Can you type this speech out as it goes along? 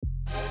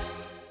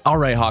All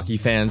right, hockey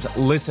fans,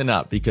 listen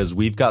up because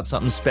we've got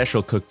something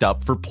special cooked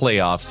up for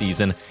playoff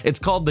season. It's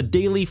called the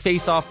Daily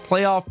Face-Off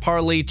Playoff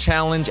Parlay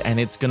Challenge, and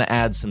it's going to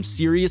add some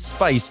serious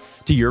spice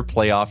to your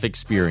playoff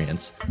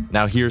experience.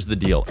 Now, here's the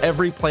deal.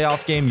 Every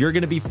playoff game, you're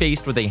going to be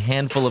faced with a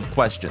handful of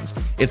questions.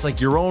 It's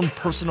like your own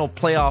personal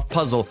playoff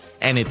puzzle,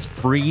 and it's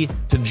free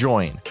to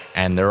join.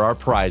 And there are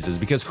prizes,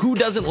 because who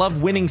doesn't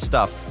love winning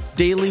stuff?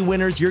 Daily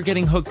winners, you're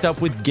getting hooked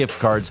up with gift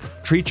cards.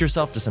 Treat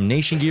yourself to some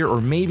Nation gear or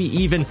maybe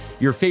even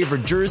your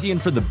favorite jersey.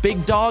 And for the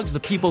big dogs, the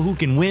people who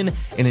can win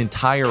an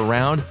entire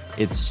round,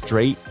 it's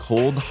straight,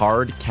 cold,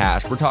 hard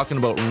cash. We're talking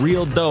about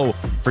real dough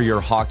for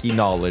your hockey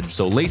knowledge.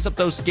 So lace up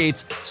those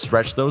skates,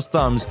 stretch those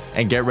thumbs,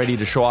 and get ready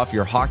to show off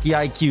your hockey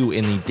IQ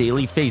in the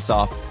Daily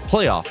Face-Off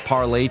Playoff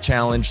Parlay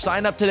Challenge.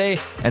 Sign up today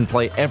and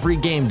play every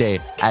game day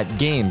at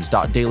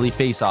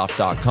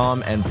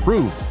games.dailyfaceoff.com and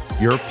prove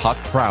your puck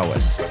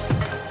prowess.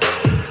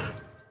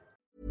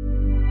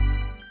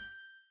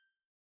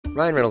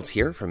 Ryan Reynolds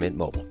here from Mint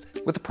Mobile.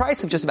 With the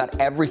price of just about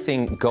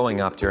everything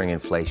going up during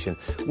inflation,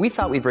 we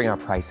thought we'd bring our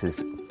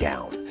prices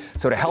down.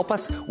 So to help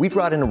us, we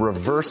brought in a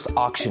reverse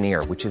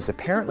auctioneer, which is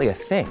apparently a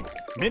thing.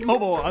 Mint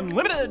Mobile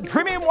Unlimited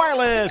Premium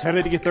Wireless. How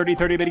to get 30,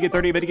 30, bit to get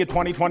 30, bit to get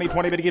 20, 20,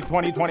 20, bit to get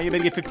 20, 20, bit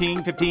to get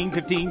 15, 15,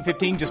 15,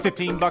 15, just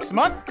 $15 a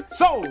month?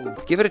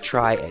 Sold! Give it a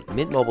try at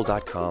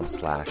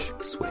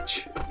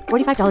mintmobile.com/switch.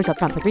 $45 up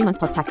front for 3 months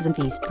plus taxes and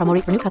fees. Promo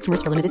rate for new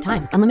customers for limited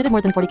time. Unlimited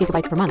more than 40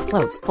 gigabytes per month.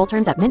 Slows full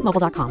terms at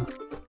mintmobile.com.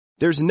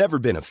 There's never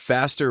been a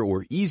faster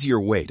or easier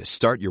way to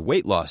start your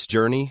weight loss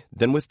journey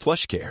than with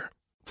PlushCare.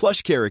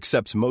 PlushCare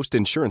accepts most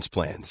insurance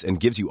plans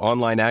and gives you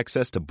online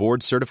access to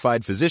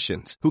board-certified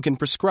physicians who can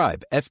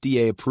prescribe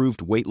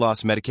FDA-approved weight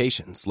loss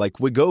medications like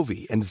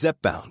Wegovy and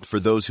Zepbound for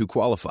those who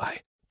qualify.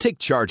 Take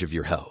charge of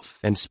your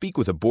health and speak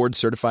with a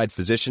board-certified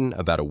physician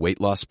about a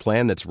weight loss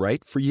plan that's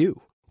right for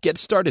you. Get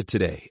started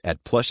today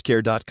at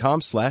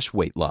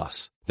plushcare.com/weight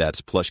loss.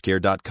 That's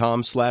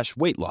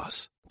plushcare.com/weight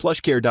loss.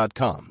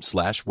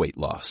 plushcare.com/weight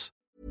loss.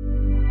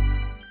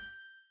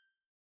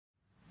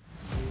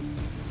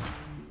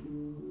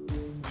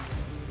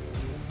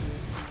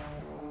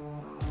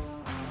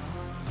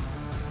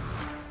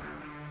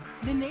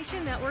 The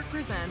Nation Network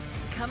presents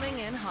Coming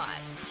In Hot.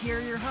 Here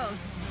are your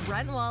hosts,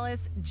 Brent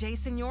Wallace,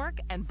 Jason York,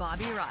 and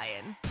Bobby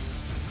Ryan.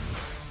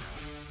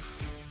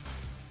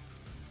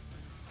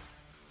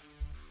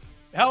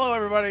 Hello,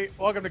 everybody.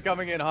 Welcome to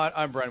Coming In Hot.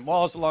 I'm Brent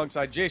Wallace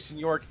alongside Jason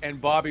York and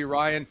Bobby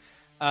Ryan.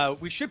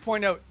 We should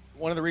point out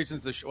one of the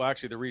reasons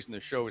the reason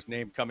the show is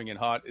named Coming In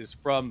Hot is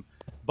from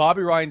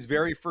Bobby Ryan's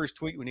very first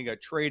tweet when he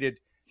got traded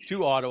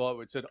to Ottawa.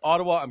 It said,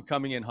 "Ottawa, I'm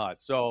coming in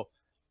hot." So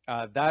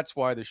that's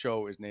why the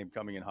show is named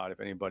Coming In Hot, if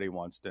anybody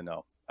wants to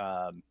know.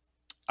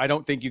 I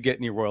don't think you get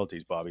any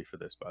royalties, Bobby, for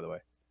this, by the way.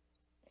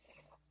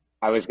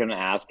 I was going to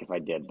ask if I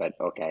did, but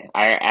okay.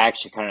 I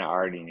actually kind of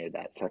already knew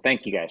that. So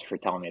thank you guys for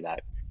telling me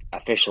that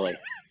officially.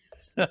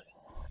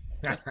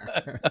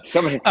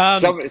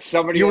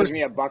 Somebody owes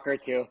me a buck or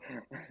two.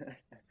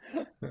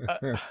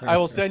 I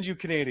will send you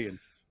Canadian.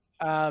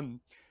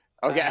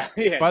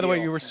 Okay. By the way,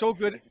 you were so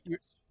good.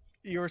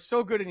 You were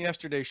so good in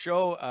yesterday's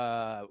show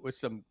with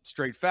some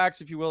straight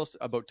facts, if you will,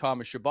 about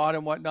Thomas Chabot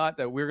and whatnot,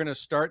 that we're going to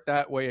start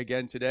that way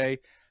again today.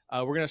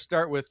 We're going to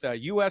start with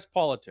U.S.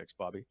 politics,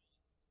 Bobby.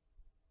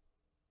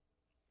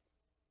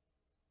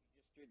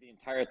 Just threw the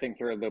entire thing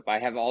through a loop. I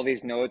have all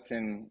these notes,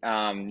 and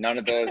none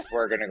of those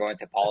were going to go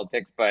into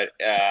politics. But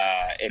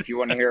if you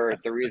want to hear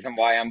the reason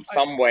why I'm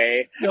some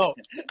way,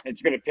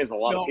 it's going to piss a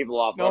lot of people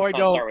off. No, Let's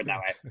not start with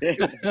that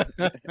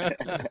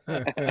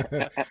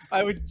way.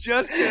 I was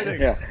just kidding.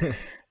 Yeah.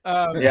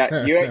 You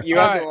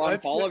had to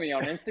unfollow me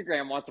on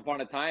Instagram once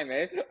upon a time,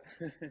 eh?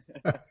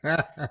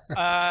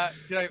 I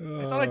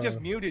thought I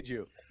just muted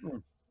you.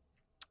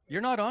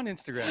 You're not on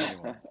Instagram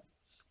anymore.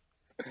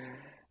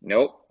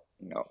 Nope.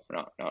 No.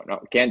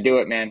 Can't do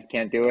it, man.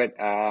 Can't do it.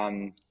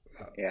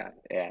 Yeah.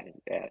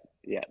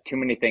 Too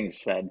many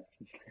things said.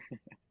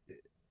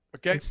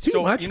 Okay, it's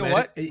too much, you know man.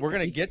 what? We're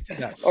gonna get to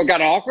that. Oh, got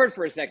awkward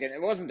for a second.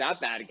 It wasn't that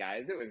bad,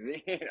 guys. It was,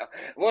 it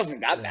wasn't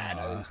that bad.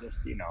 I was just,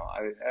 I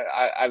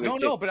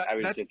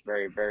was just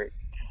very, very.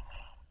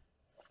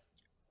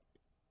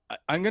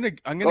 I'm gonna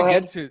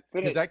get to,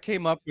 because that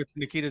came up with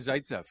Nikita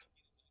Zaitsev.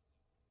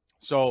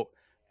 So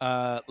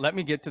let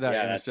me get to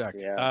that in a sec.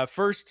 Yeah.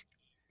 First,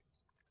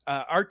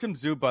 Artem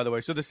Zub, by the way.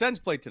 So the Sens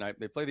play tonight.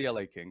 They play the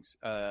LA Kings.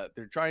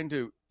 They're trying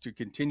to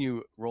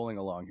continue rolling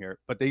along here,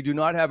 but they do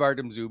not have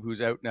Artem Zub,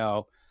 who's out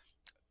now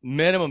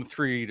minimum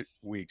 3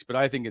 weeks, but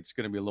I think it's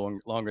going to be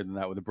longer than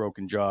that with a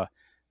broken jaw.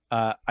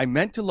 I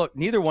meant to look.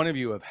 Neither one of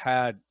you have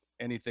had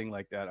anything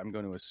like that, I'm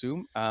going to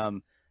assume.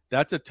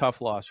 That's a tough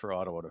loss for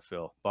Ottawa to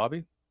fill.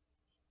 Bobby?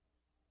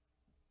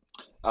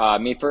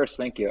 Me first,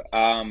 thank you.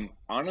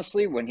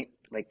 Honestly, when he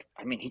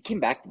came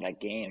back to that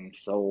game,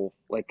 so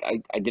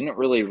I didn't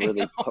really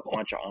put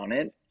much on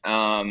it.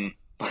 But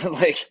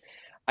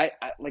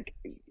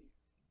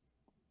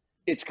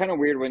it's kind of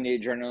weird when the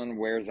adrenaline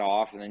wears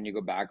off and then you go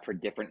back for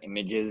different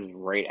images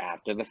right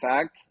after the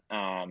fact.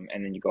 And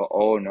then you go,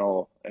 oh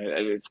no,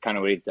 it's kind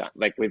of what he's done.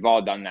 Like, we've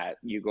all done that.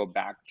 You go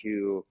back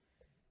to,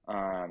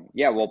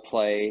 we'll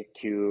play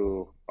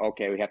to,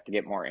 okay, we have to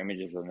get more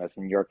images on this.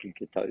 And York can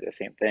tell you the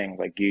same thing.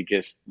 Like you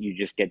just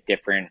get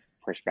different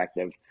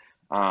perspective.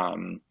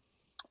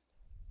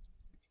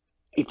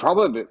 He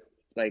probably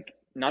like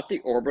not the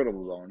orbital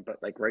balloon,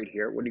 but like right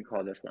here. What do you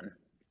call this one?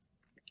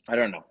 I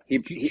don't know. He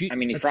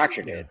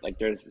fractured it. Like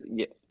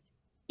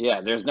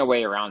there's no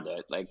way around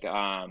it. Like,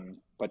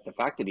 but the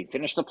fact that he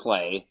finished the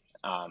play,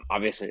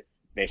 obviously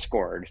they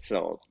scored,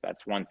 so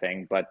that's one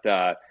thing. But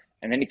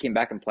and then he came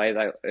back and played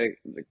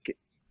like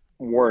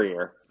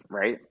warrior,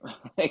 right?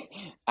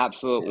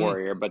 Absolute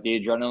warrior. But the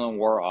adrenaline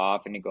wore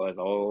off, and he goes,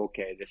 "Oh,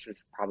 okay, this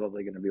is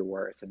probably going to be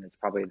worse, and it's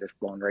probably this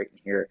blown right in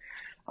here."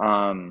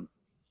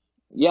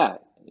 Yeah.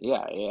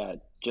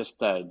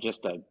 Just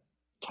a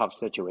tough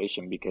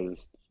situation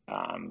because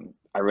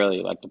I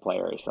really like the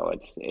player, so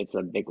it's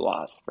a big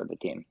loss for the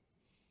team.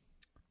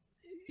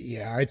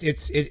 Yeah,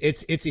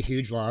 it's a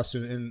huge loss,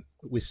 and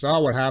we saw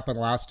what happened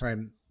last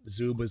time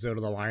Zub was out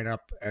of the lineup,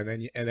 and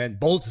then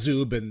both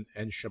Zub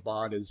and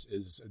Shabbat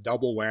is a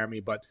double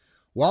whammy. But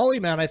Wally,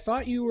 man, I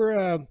thought you were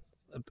a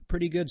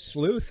pretty good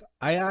sleuth.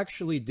 I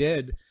actually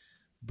did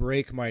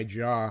break my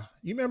jaw.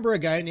 You remember a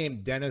guy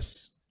named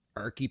Dennis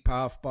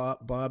Arkhipov,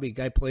 Bobby?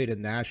 Guy played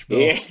in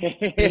Nashville.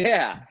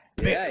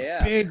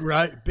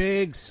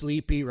 Big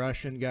sleepy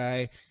Russian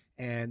guy,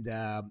 and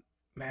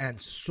man,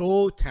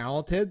 so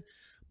talented,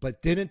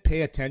 but didn't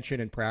pay attention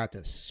in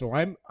practice. So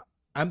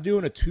I'm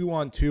doing a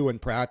 2-on-2 in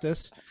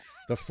practice.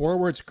 The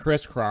forwards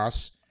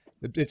crisscross.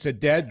 It's a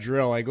dead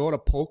drill. I go to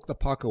poke the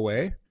puck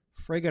away.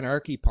 Friggin'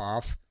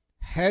 Arkhipov,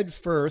 head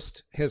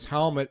first, his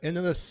helmet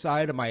into the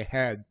side of my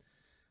head.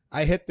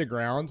 I hit the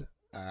ground.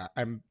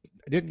 I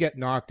didn't get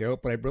knocked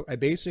out, but I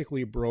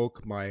basically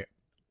broke my,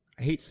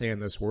 I hate saying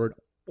this word,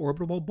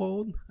 orbital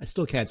bone. I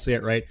still can't say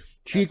it right.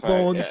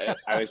 Cheekbone. Yeah,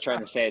 I was trying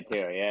to say it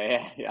too.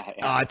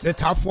 Yeah. It's a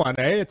tough one,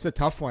 eh? It's a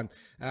tough one.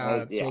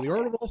 So the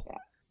orbital,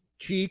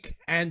 cheek,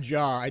 and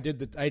jaw.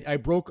 I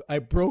broke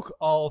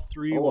all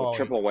three. Oh,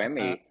 triple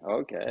whammy.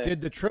 Okay.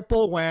 Did the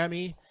triple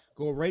whammy.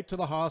 Go right to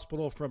the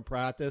hospital from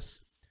practice.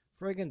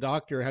 Friggin'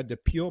 doctor had to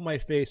peel my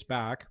face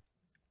back.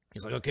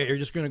 He's like, okay, you're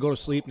just going to go to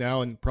sleep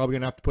now and probably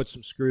going to have to put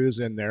some screws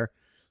in there.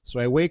 So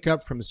I wake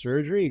up from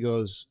surgery. He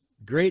goes,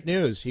 great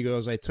news. He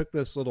goes, I took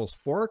this little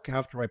fork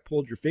after I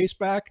pulled your face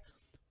back,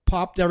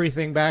 popped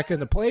everything back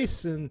into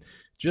place, and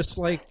just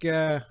like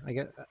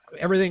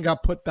everything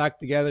got put back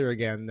together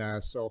again.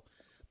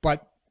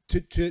 But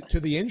to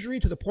the injury,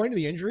 to the point of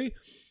the injury,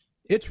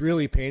 it's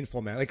really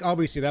painful, man. Like,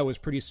 obviously, that was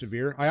pretty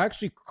severe. I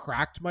actually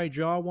cracked my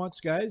jaw once,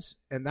 guys,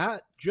 and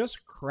that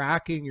just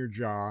cracking your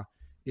jaw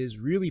is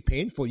really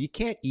painful. You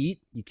can't eat.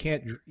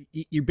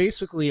 You're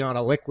basically on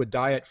a liquid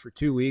diet for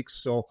 2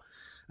 weeks. So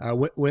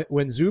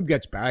when Zub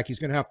gets back, he's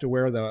going to have to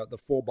wear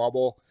the full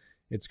bubble.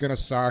 It's going to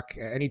suck.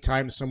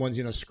 Anytime someone's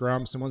in a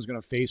scrum, someone's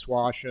going to face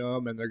wash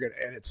him, and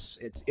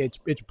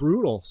it's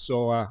brutal.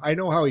 So I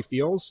know how he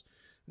feels.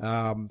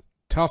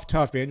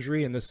 Tough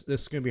injury, and this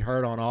is going to be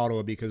hard on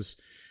Ottawa because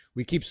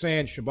we keep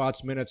saying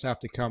Shabbat's minutes have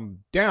to come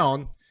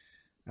down.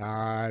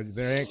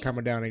 They ain't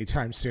coming down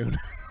anytime soon.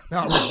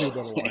 Not with Zub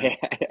on the line.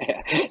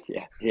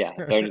 Yeah.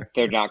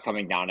 They're not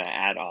coming down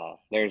at all.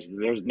 There's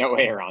no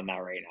way around that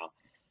right now.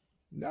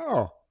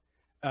 No.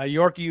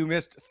 Yorkie, you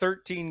missed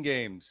 13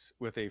 games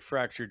with a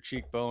fractured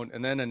cheekbone,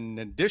 and then an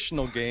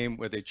additional game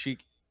with a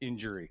cheek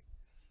injury.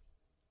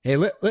 Hey,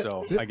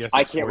 so I guess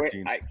it's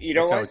 14. Wait. You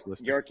know what,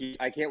 Yorkie?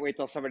 I can't wait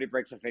till somebody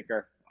breaks a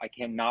finger. I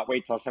cannot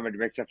wait till somebody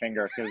breaks a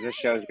finger because this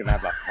show's gonna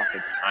have a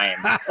fucking time.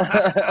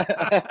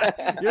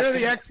 You're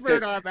the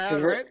expert on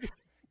that, right?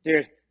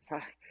 Dude,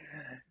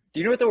 do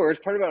you know what the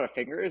worst part about a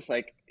finger is?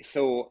 Like,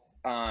 so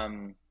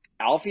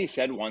Alfie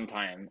said one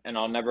time, and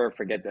I'll never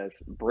forget this: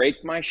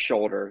 break my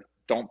shoulder,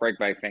 don't break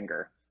my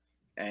finger.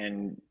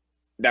 And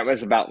that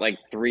was about like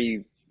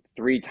three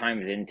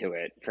times into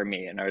it for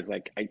me, and I was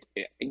like,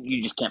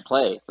 you just can't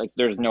play. Like,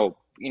 there's no,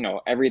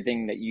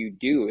 everything that you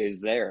do is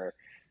there.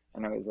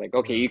 And I was like,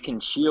 okay, you can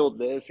shield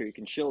this, or you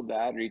can shield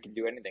that, or you can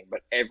do anything,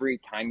 but every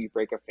time you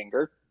break a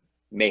finger,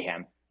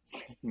 mayhem.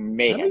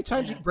 How many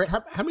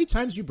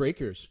times you break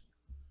yours?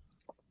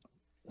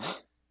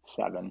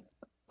 7.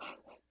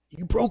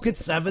 You broke it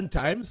 7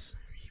 times?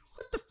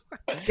 What the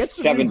fuck? Get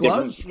some new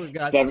gloves, for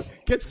God's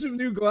sake. Get some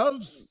new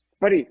gloves.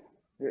 Buddy,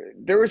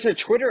 there was a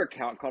Twitter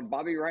account called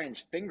Bobby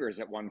Ryan's Fingers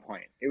at one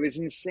point. It was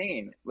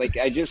insane. Like,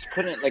 I just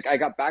couldn't, like, I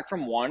got back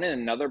from one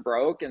and another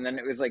broke, and then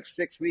it was like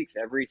 6 weeks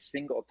every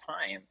single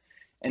time.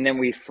 And then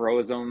we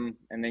froze them.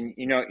 And then,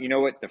 you know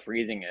what the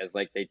freezing is?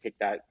 Like, they take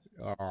that,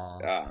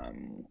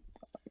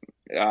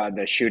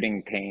 the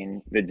shooting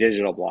pane, the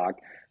digital block,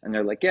 and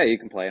they're like, yeah, you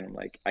can play. And I'm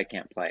like, I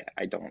can't play.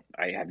 I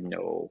have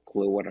no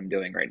clue what I'm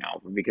doing right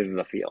now because of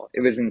the feel. It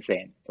was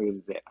insane. It was,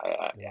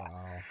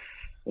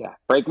 yeah.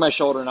 Break my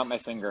shoulder, not my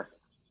finger.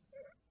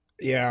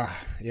 Yeah.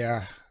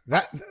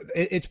 That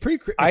it's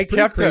pretty. It's I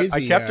kept crazy.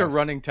 I kept a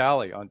running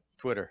tally on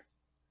Twitter.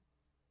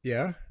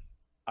 Yeah.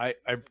 I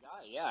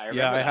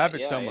have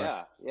it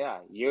somewhere. Yeah.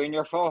 You and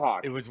your faux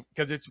hawk. It was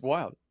because it's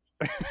wild.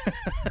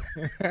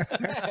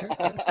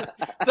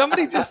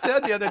 Somebody just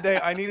said the other day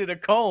I needed a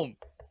comb.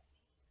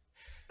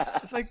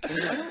 It's like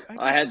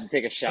I had to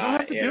take a shot. I don't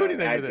have to do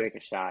anything. I had to to this.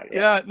 take a shot.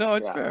 Yeah, no,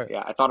 it's fair.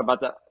 Yeah, I thought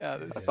about that. Yeah,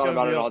 I thought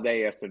about it all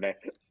day yesterday.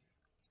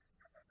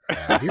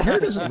 Your hair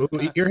doesn't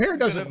move. Your hair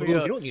doesn't move.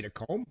 You don't need a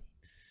comb.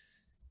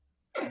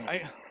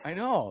 I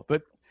know,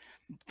 but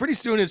pretty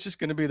soon it's just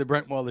going to be the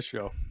Brent Wallace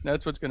show.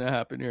 That's what's going to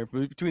happen here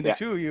between the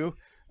two of you,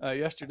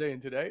 yesterday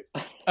and today.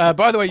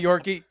 By the way,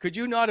 Yorkie, could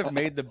you not have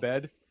made the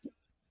bed?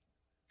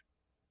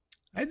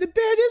 The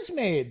bed is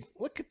made.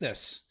 Look at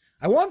this.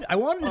 I wanted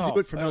to do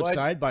it from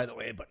outside, by the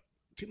way, but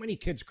too many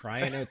kids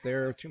crying out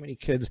there. Too many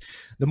kids.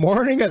 The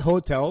morning at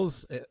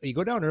hotels, you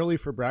go down early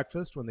for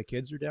breakfast when the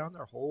kids are down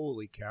there.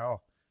 Holy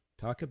cow!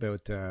 Talk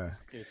about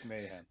it's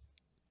mayhem.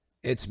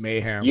 It's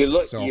mayhem. You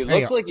look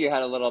like you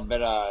had a little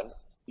bit of.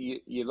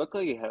 You look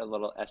like you had a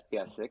little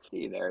SPF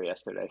 60 there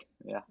yesterday.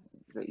 Yeah,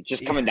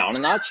 just coming down a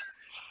notch.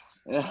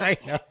 Yeah. I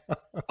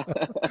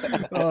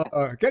know.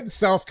 Getting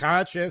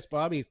self-conscious,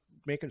 Bobby.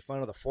 Making fun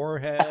of the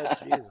forehead.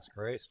 Jesus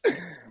Christ.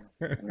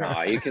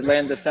 No, you could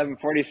land the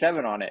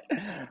 747 on it.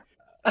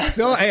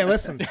 Still, hey,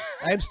 listen.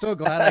 I'm still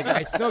glad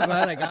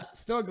I got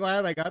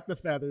the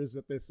feathers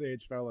at this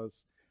age,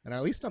 fellas. And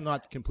at least I'm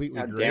not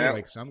completely gray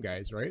like some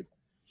guys, right?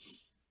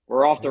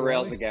 We're off the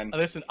rails again.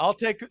 Listen, I'll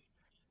take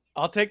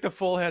the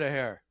full head of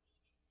hair.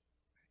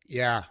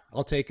 Yeah,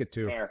 I'll take it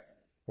too. Hair.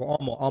 Well,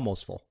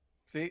 almost full.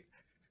 See,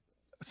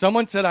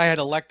 someone said I had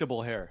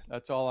electable hair.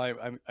 That's all. I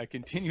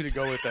continue to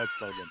go with that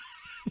slogan.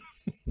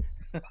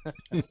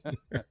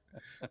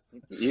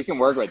 You can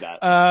work with that.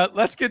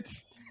 Let's get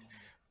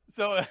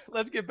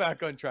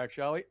back on track,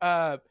 shall we?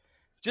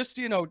 Just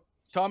so you know,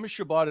 Thomas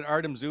Chabot and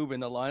Artem Zub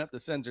in the lineup. The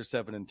Sens are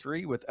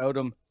 7-3. Without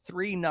him,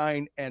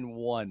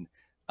 3-9-1.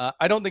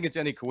 I don't think it's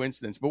any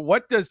coincidence. But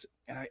what does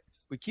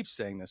we keep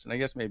saying this, and I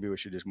guess maybe we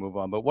should just move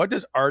on. But what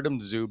does Artem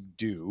Zub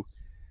do?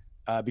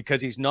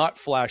 Because he's not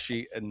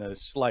flashy in the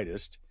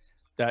slightest.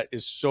 That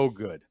is so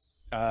good.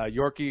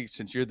 Yorkie,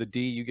 since you're the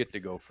D, you get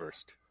to go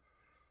first.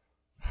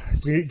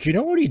 Do you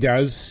know what he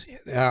does?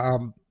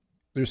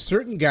 There's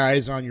certain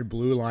guys on your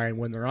blue line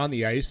when they're on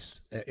the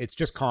ice. It's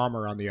just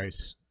calmer on the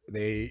ice.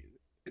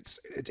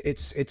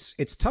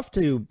 It's tough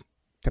to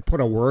put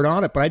a word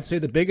on it, but I'd say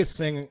the biggest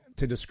thing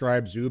to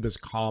describe Zub is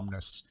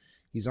calmness.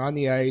 He's on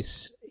the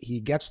ice. He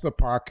gets the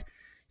puck.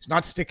 He's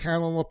not stick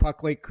handling the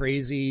puck like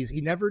crazy.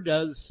 He never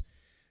does.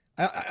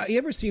 You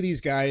ever see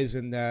these guys?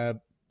 And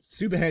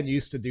Subban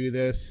used to do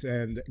this,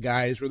 and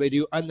guys where they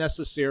do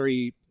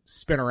unnecessary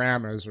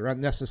spinoramas or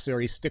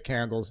unnecessary stick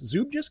handles.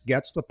 Zub just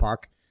gets the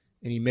puck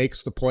and he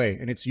makes the play,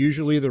 and it's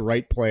usually the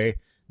right play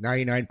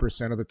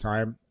 99% of the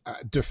time.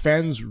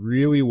 Defends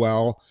really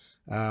well.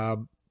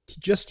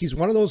 He's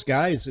one of those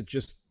guys that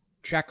just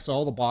checks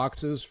all the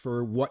boxes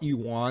for what you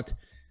want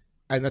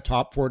in the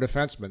top four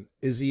defensemen.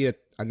 Is he a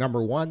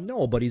number one?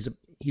 No, but he's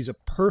a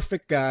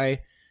perfect guy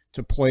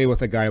to play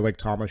with a guy like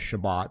Thomas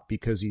Chabot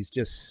because he's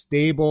just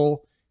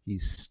stable,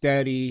 he's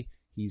steady,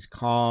 he's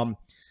calm.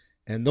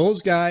 And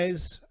those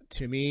guys,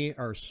 to me,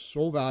 are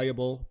so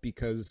valuable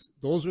because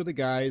those are the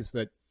guys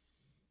that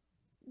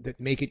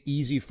make it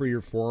easy for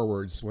your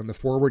forwards. When the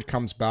forward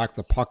comes back,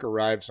 the puck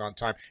arrives on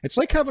time. It's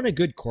like having a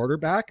good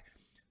quarterback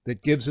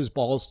that gives his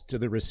balls to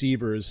the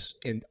receivers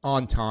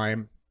on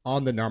time,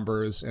 on the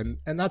numbers, and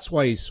that's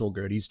why he's so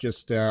good. He's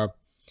just a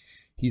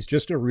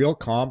real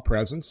calm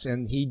presence,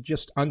 and he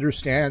just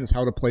understands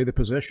how to play the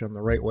position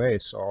the right way.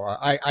 So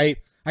I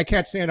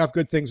can't say enough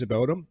good things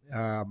about him.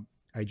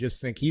 I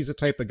just think he's the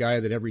type of guy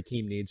that every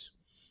team needs.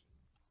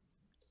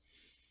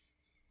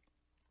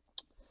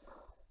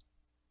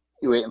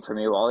 You waiting for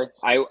me, Wally?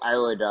 I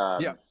would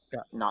yeah.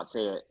 not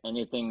say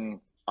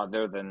anything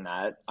other than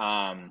that.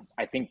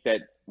 I think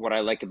that what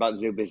I like about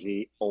Zub is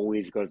he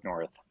always goes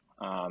north.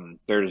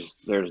 There's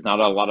not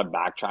a lot of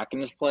backtrack in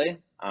his play.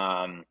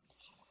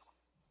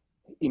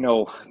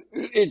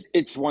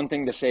 It's one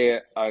thing to say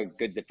a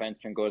good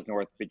defenseman goes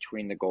north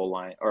between the goal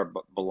line or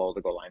below the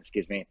goal line,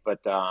 excuse me. But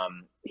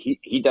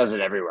he does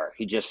it everywhere.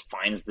 He just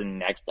finds the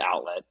next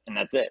outlet, and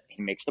that's it.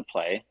 He makes the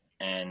play,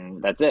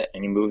 and that's it.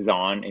 And he moves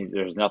on.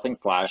 There's nothing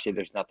flashy.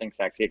 There's nothing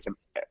sexy, except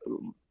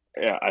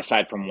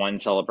aside from one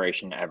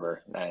celebration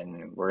ever.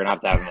 And we're gonna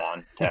have him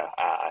on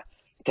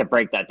to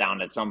break that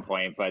down at some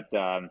point. But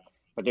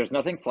there's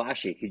nothing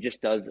flashy. He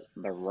just does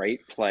the right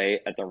play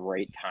at the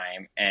right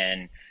time,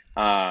 and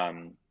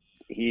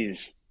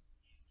he's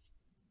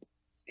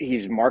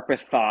marked with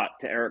thought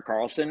to Erik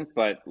Karlsson,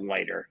 but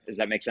lighter. Does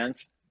that make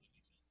sense?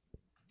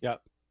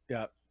 Yep.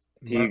 To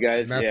you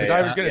guys? Yeah,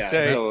 I was going to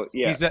say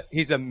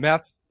he's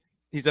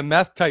a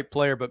meth type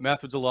player, but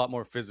meth was a lot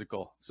more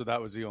physical. So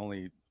that was the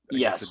only the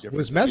difference.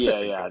 Was meth?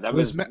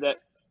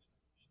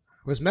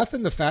 Was meth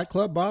in the Fat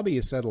Club, Bobby?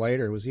 You said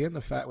later. Was he in the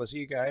Fat? Was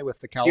he a guy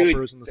with the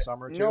calipers in the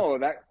summer too?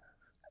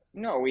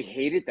 No, we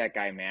hated that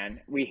guy,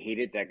 man. We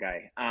hated that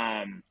guy.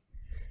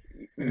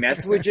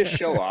 Meth would just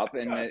show up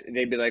and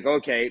they'd be like,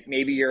 okay,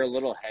 maybe you're a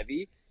little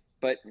heavy,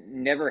 but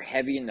never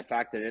heavy in the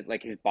fact that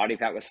his body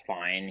fat was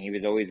fine. He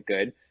was always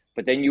good.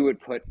 But then you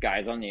would put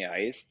guys on the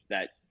ice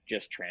that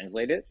just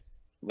translate it.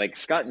 Like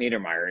Scott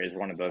Niedermayer is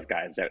one of those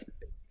guys that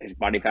his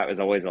body fat was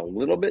always a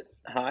little bit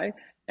high,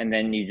 and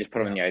then you just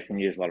put him on the ice and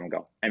you just let him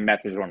go. And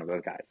Meth is one of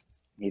those guys.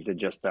 He's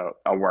just a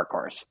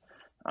workhorse.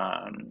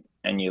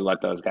 And you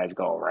let those guys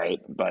go, right?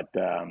 But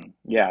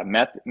yeah,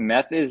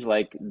 Meth is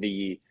like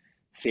the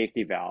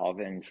safety valve,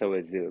 and so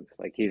is Zub.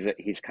 Like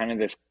he's kind of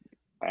this.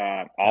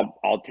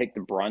 I'll take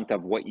the brunt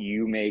of what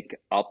you make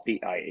up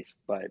the ice,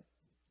 but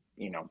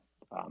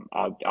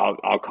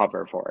I'll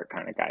cover for it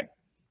kind of guy.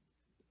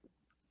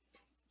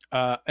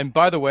 And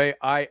by the way,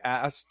 I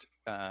asked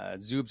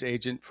Zub's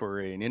agent for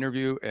an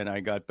interview, and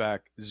I got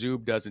back,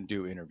 Zub doesn't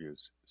do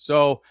interviews.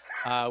 So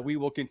we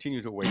will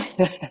continue to wait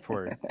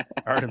for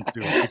Artem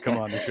Zub to come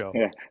on the show.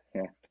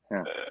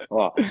 Yeah.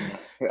 Well,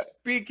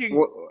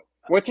 speaking,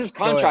 what's his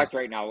contract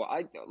right now?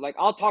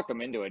 I'll talk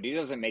him into it. He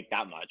doesn't make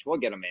that much. We'll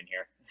get him in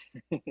here.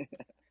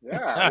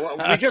 Yeah, well,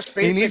 we just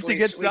basically, he needs to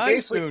get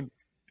signed soon.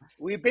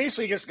 We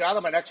basically just got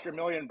him an extra $1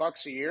 million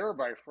a year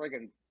by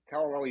friggin'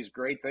 telling all these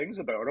great things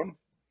about him.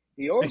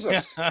 He owes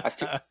us. I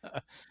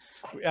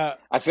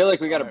feel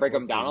like we got to break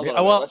him down a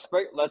little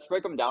bit. Let's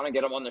break him down and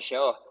get him on the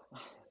show.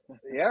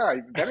 Yeah,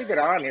 you better get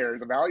on here.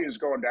 The value is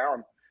going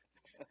down.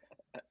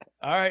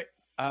 All right.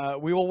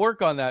 We will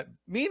work on that.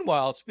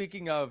 Meanwhile,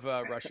 speaking of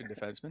Russian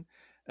defensemen,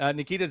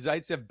 Nikita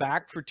Zaitsev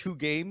back for 2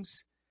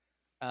 games.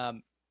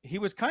 He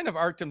was kind of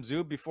Artem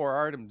Zub before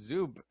Artem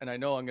Zub, and I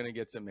know I'm going to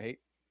get some hate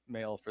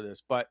mail for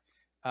this, but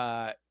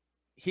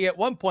he at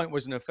one point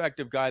was an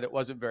effective guy that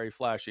wasn't very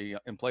flashy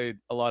and played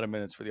a lot of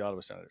minutes for the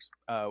Ottawa Senators.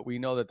 We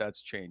know that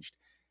that's changed.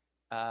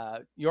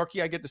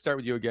 Yorkie, I get to start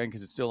with you again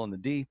because it's still on the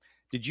D.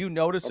 Did you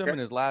notice him in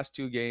his last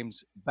 2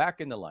 games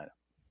back in the lineup?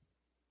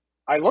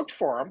 I looked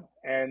for him,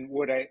 and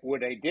what I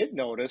did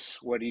notice,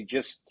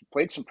 he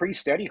played some pretty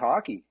steady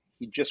hockey.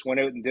 He just went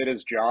out and did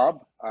his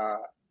job.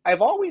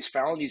 I've always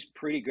found he's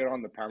pretty good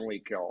on the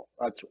penalty kill.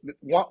 That's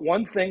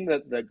one thing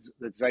that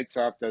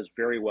Zaitsev does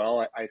very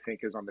well, I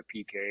think, is on the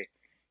PK.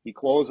 He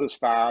closes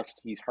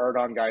fast. He's hard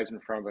on guys in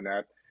front of the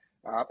net,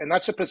 and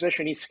that's a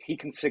position he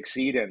can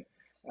succeed in.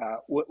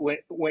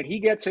 When he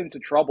gets into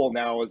trouble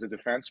now as a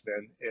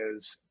defenseman,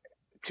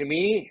 to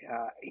me,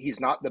 he's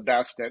not the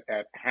best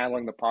at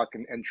handling the puck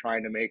and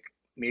trying to make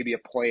maybe a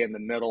play in the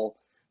middle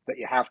that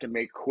you have to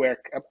make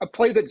quick, a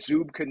play that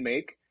Zub can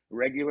make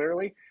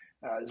regularly.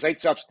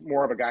 Zaitsev's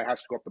more of a guy who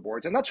has to go up the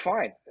boards, and that's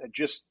fine.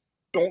 Just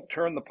don't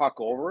turn the puck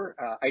over.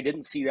 I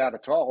didn't see that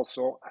at all,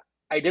 so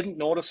I didn't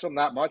notice him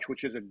that much,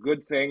 which is a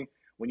good thing.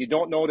 When you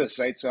don't notice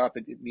Zaitsev,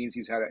 it means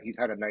he's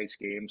had a nice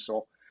game.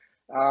 So,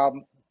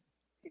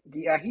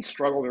 yeah, he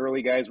struggled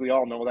early, guys. We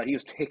all know that. He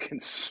was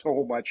taking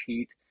so much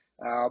heat.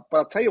 But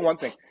I'll tell you one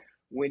thing.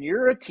 When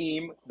you're a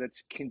team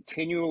that's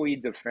continually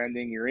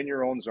defending, you're in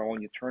your own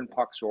zone, you turn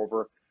pucks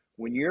over.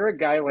 When you're a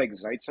guy like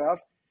Zaitsev,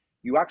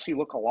 you actually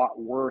look a lot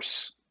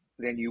worse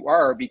than you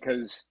are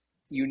because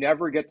you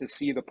never get to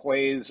see the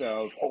plays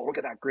of, oh, look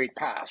at that great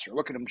pass, or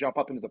look at him jump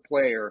up into the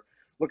play, or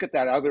look at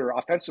that other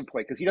offensive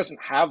play, because he doesn't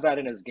have that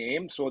in his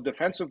game. So a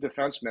defensive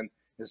defenseman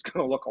is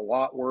going to look a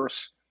lot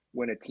worse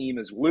when a team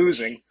is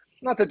losing.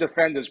 Not to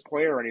defend his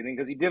play or anything,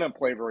 because he didn't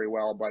play very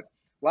well, but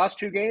last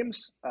 2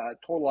 games,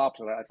 total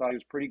opposite. I thought he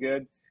was pretty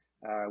good.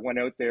 Went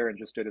out there and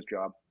just did his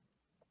job.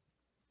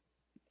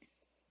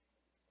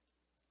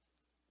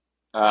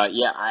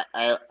 Yeah,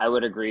 I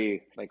would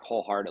agree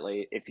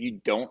wholeheartedly. If you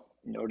don't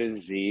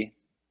notice Z,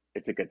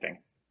 it's a good thing.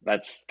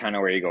 That's kind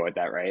of where you go with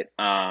that, right?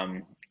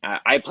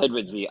 I played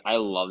with Z. I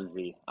love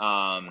Z.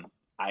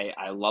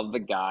 I love the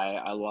guy.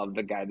 I love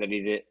the guy that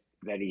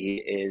he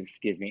is,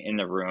 in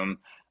the room.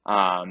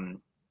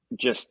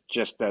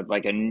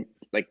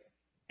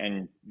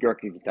 And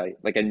Yorkie can tell you,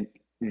 like a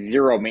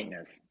zero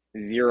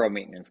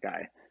maintenance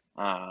guy,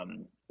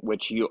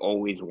 which you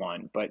always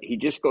want. But he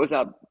just goes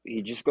about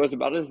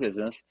his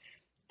business.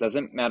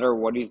 Doesn't matter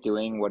what he's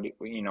doing, what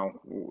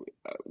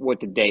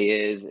the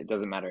day is. It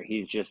doesn't matter.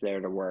 He's just there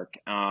to work.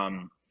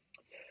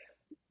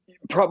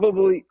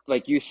 Probably,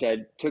 like you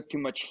said, took too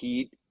much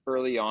heat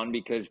early on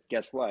because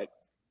guess what?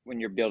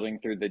 When you're building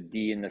through the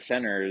D and the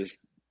centers,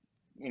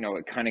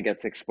 it kind of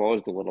gets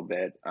exposed a little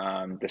bit.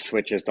 The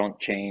switches don't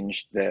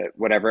change,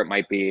 whatever it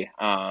might be.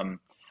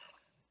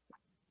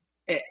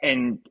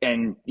 And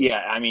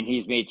yeah, I mean,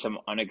 he's made some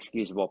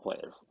unexcusable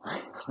plays.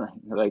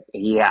 Like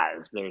he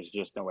has. There's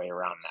just no way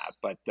around that.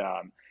 But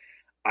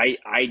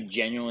I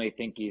genuinely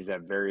think he's a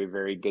very,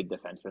 very good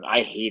defenseman.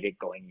 I hated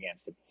going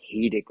against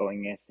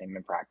him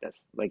in practice.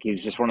 Like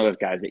he's just one of those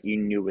guys that you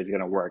knew was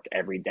going to work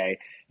every day,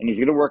 and he's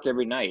going to work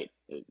every night.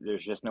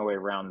 There's just no way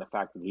around the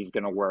fact that he's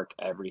going to work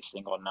every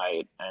single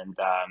night. And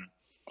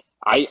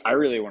I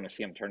really want to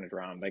see him turn it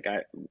around.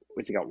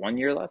 What's he got? 1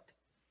 year left?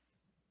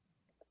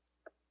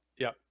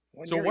 Yeah.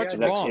 So what's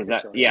wrong?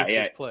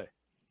 Yeah. Play?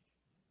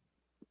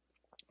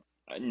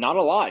 Not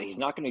a lot. He's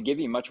not going to give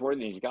you much more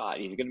than he's got.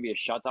 He's going to be a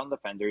shutdown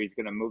defender. He's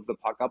going to move the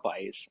puck up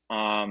ice.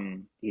 I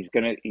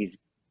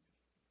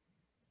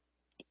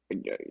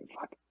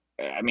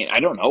mean, I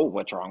don't know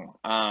what's wrong.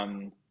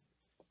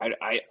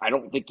 I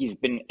don't think he's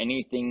been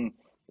anything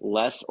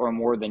less or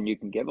more than you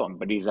can give him,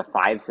 but he's a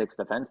 5'6"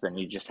 defenseman.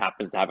 He just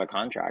happens to have a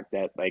contract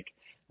that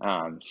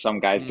some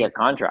guys get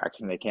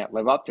contracts and they can't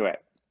live up to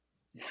it.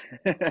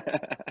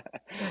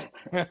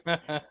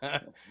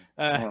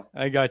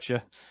 I got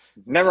you.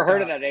 Never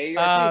heard of that, eh?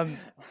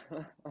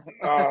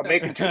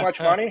 Making too much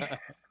money.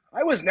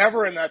 I was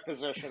never in that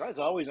position. I was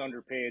always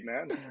underpaid,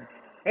 man.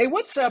 Hey,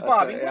 what's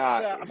Bobby?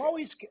 What's I'm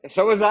always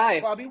so was I.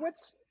 Bobby,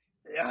 what's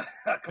yeah?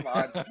 Come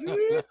on.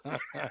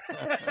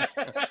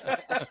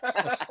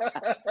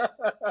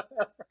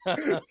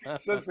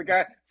 says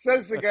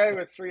the guy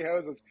with 3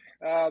 houses.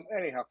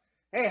 Anyhow,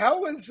 hey,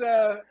 how was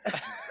I'm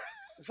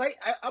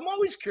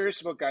always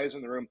curious about guys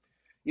in the room.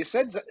 You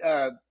said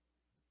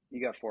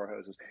you got 4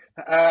 houses.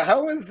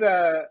 How was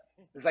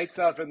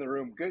Zaitsev in the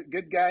room?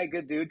 Good guy,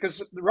 good dude.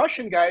 Because the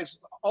Russian guys,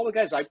 all the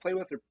guys I play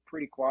with are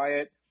pretty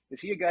quiet. Is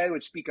he a guy who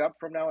would speak up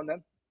from now and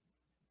then?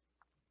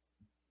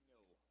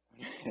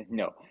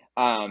 No.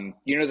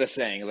 You know the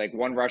saying, like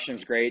 1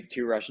 Russian's great,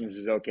 2 Russians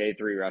is okay,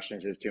 3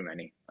 Russians is too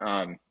many.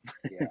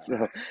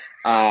 So,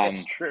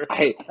 that's true.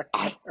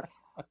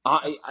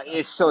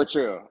 It's so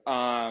true.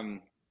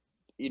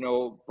 You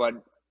know, but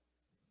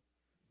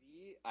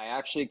I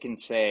actually can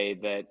say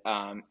that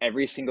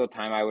every single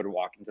time I would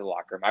walk into the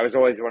locker room, I was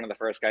always one of the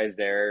first guys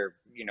there,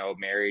 you know,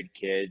 married,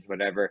 kids,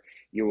 whatever.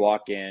 You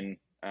walk in,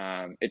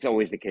 it's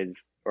always the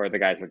kids or the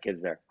guys with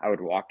kids there. I would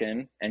walk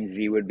in and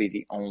Z would be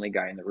the only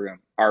guy in the room,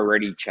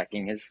 already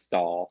checking his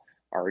stall,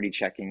 already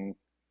checking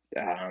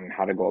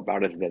how to go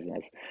about his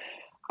business.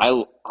 I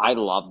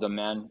love the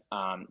man.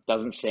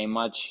 Doesn't say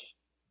much,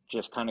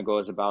 just kind of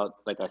goes about,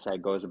 like I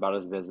said, goes about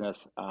his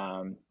business.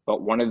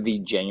 But one of the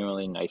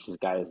genuinely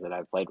nicest guys that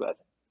I've played with.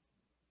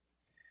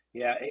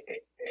 Yeah,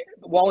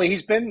 Wally,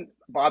 he's been,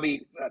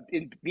 Bobby,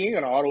 being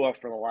in Ottawa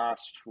for the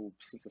last,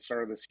 since the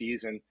start of the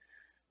season.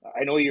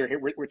 I know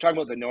we're talking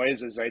about the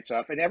noise of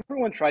Zaitsev, and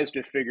everyone tries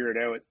to figure it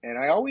out. And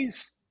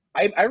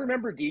I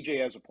remember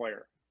DJ as a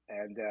player.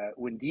 And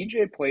when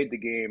DJ played the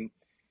game,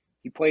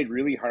 he played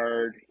really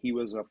hard. He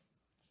was a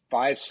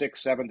 5,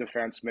 6, 7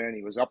 defenseman.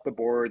 He was up the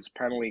boards,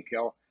 penalty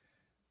kill.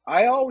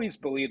 I always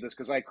believe this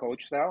because I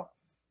coach now.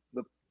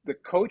 The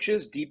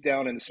coaches deep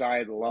down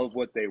inside love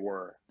what they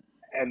were.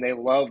 And they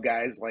love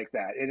guys like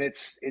that. And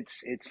it's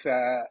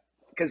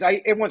because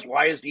everyone's,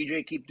 why does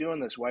DJ keep doing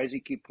this? Why does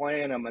he keep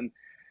playing him? And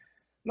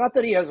not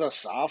that he has a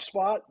soft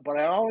spot, but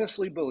I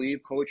honestly believe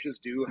coaches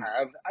do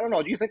have, I don't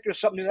know, do you think there's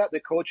something to that? The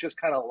coaches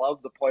kind of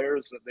love the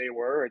players that they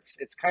were. It's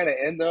kind of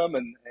in them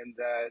and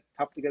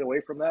tough to get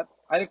away from that.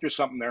 I think there's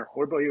something there.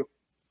 What about you?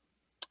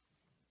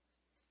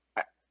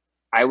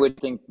 I would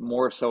think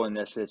more so in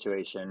this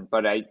situation,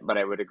 but I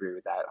would agree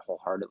with that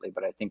wholeheartedly.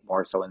 But I think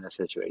more so in this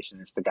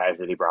situation, it's the guys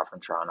that he brought from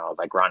Toronto,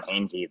 like Ron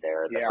Hainsey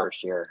there the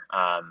first year.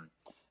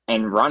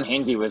 And Ron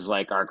Hainsey was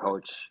like our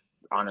coach.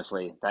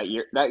 Honestly, that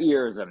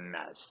year was a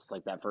mess.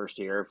 Like that first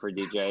year for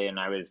DJ, and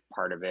I was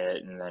part of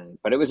it.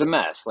 But it was a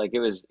mess. Like it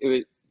was.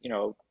 You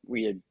know,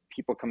 we had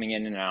people coming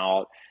in and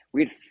out.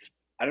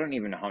 I don't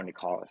even know how many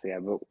call-ups we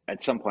had, but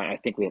at some point, I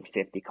think we had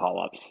 50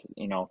 call-ups.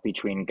 You know,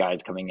 between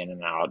guys coming in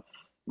and out.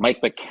 Mike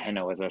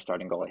McKenna was our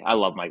starting goalie. I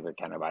love Mike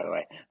McKenna, by the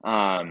way.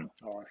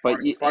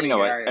 Funny you know,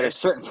 guy, at a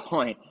certain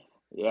point,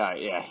 yeah.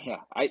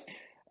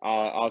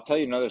 I'll tell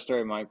you another story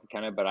of Mike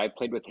McKenna, but I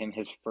played with him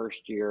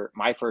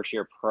my first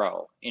year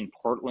pro in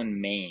Portland,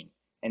 Maine,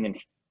 and then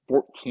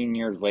 14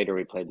 years later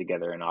we played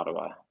together in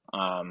Ottawa.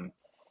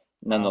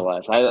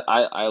 Nonetheless,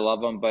 I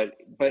love him, but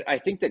I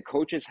think that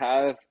coaches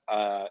have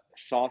a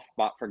soft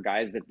spot for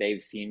guys that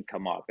they've seen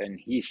come up, and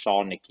he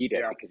saw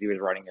Nikita because he was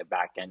running the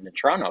back end in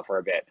Toronto for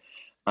a bit.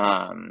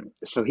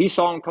 So he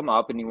saw him come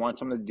up and he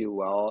wants him to do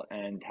well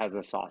and has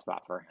a soft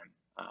spot for him,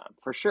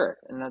 for sure.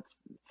 And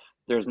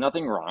there's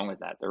nothing wrong with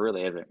that. There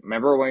really isn't.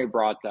 Remember when he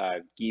brought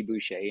Guy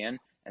Boucher in,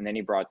 and then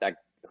he brought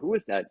who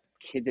was that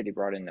kid that he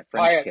brought in, the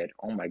French Pyatt. kid?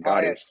 Oh my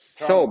God, he was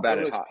so bad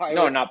at hockey.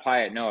 No, not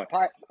Pyatt. No.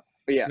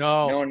 Yeah.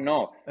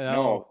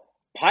 No.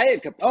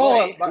 Pyatt could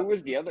play. Who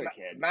was the other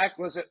kid? Mac,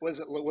 was it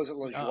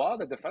Lajoie,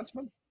 the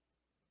defenseman?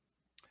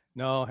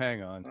 No,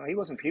 hang on. No, he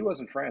wasn't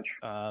French.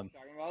 Talking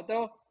about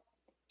though?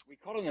 We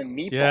called him a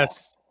meatball.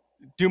 Yes.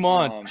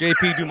 Dumont.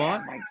 JP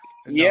Dumont?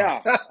 Yeah.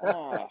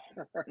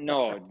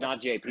 No,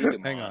 not JP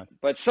Dumont. Hang on.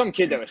 But some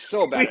kid that was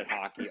so bad at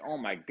hockey. Oh,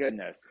 my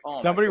goodness.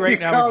 Somebody right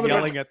now is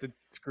yelling at the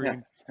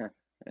screen.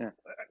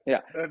 Yeah.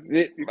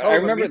 I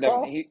remember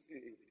that.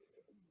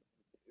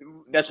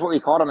 That's what we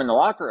called him in the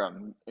locker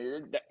room.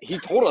 He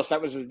told us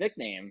that was his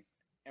nickname.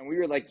 And we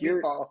were like, you're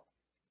a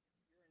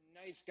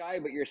nice guy,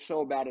 but you're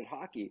so bad at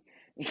hockey.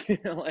 You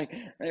know, like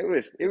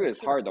it was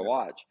hard to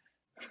watch.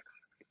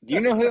 Do you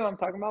know who I'm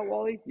talking about,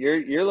 Wally?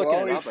 You're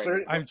looking it up right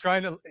now. I'm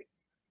trying to.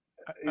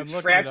 He's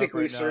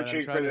frantically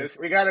searching for this.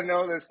 We got to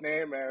know this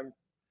name, man.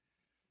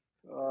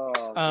 Oh,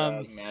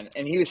 God. Man,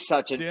 and he was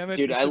such a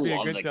dude. I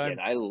love the kid.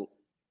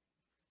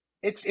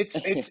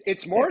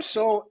 It's more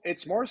so with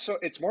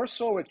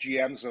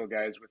GMs though,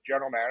 guys, with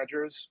general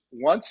managers.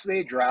 Once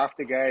they draft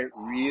a guy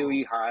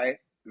really high,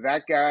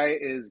 that guy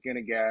is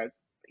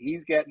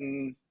he's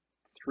getting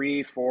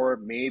 3, 4,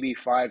 maybe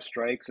 5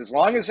 strikes. As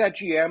long as that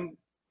GM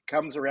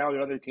comes around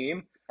another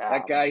team,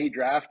 that guy he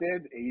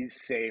drafted,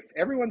 he's safe.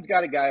 Everyone's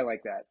got a guy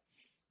like that.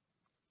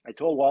 I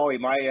told Wally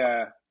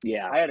I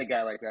had a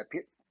guy like that.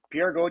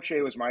 Pierre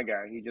Gauthier was my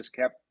guy. I just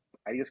kept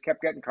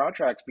getting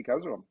contracts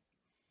because of him.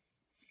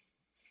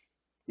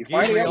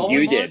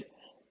 You did.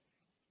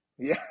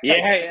 Yeah.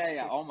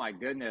 Yeah. Oh my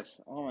goodness.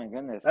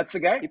 That's the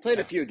guy? He played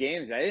a few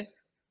games, eh?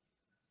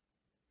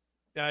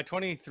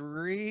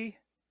 23.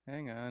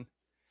 Hang on.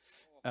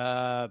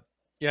 I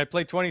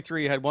played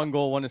 23, had 1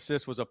 goal, 1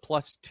 assist, was a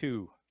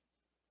 +2.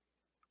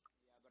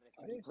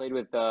 He played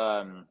with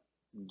Guy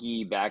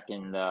back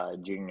in the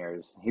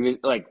juniors. He was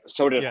like,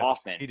 so did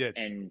Hoffman. He did.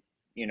 And,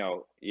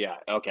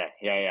 okay.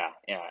 Yeah.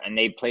 And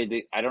they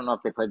played, I don't know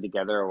if they played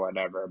together or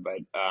whatever,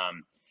 but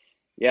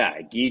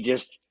Guy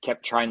just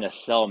kept trying to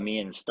sell me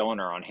and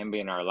Stoner on him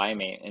being our line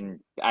mate. And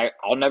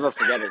I'll never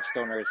forget it.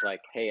 Stoner's like,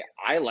 hey,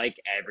 I like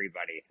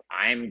everybody.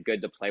 I'm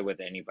good to play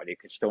with anybody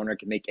because Stoner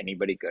can make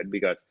anybody good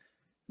because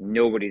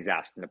nobody's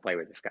asking to play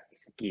with this guy.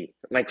 Guy.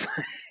 Like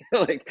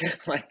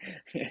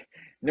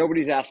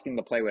nobody's asking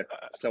to play with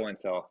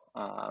so-and-so.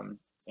 I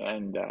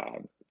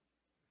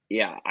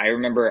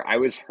remember I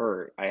was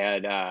hurt.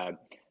 I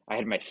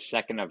had my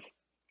second of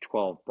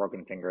 12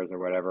 broken fingers or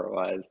whatever it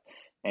was.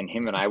 And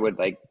him and I would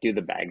like do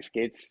the bag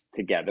skates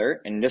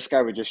together. And this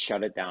guy would just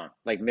shut it down,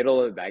 like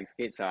middle of the bag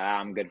skate. So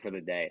I'm good for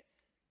the day.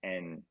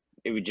 And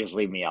it would just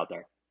leave me out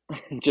there.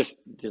 just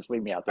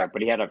leave me out there.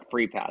 But he had a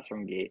free pass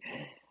from Guy.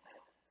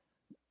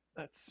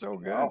 That's so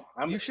good.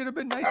 You should have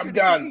been nicer. I'm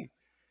done.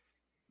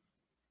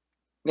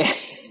 Yeah.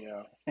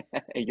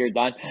 You're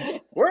done.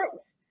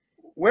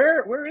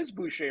 Where is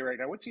Boucher right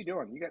now? What's he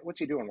doing? What's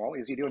he doing,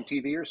 Wally? Is he doing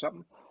TV or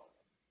something?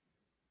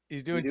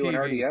 He's doing TV.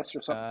 RDS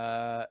or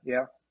something?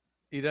 Yeah.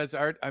 He does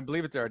art. I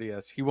believe it's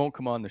RDS. He won't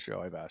come on the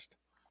show. I've asked.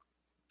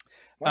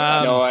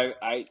 No,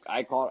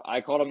 I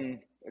called him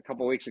a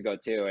couple weeks ago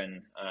too,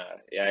 and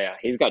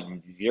he's got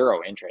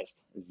zero interest.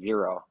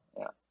 Zero.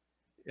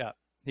 Yeah.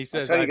 He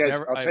says I've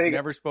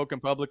never spoken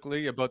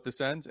publicly about the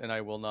Sens, and I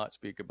will not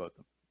speak about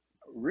them.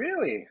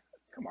 Really?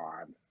 Come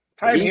on.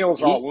 Time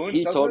heals all wounds.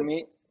 He told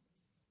me.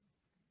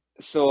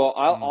 So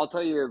I'll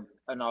tell you,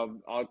 and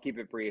I'll keep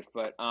it brief.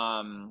 But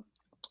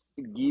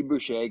Guy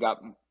Boucher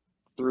got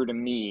through to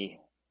me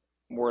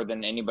more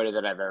than anybody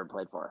that I've ever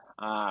played for,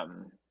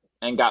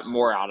 and got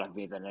more out of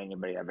me than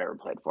anybody I've ever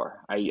played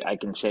for. I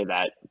can say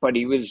that. But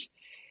he was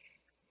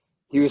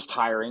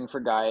tiring for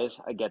guys.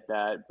 I get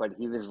that, but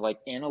he was like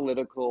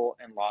analytical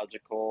and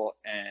logical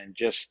and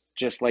just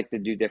like to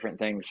do different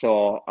things.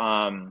 So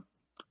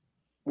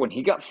when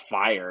he got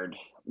fired,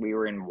 we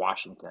were in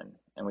Washington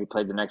and we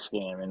played the next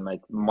game, and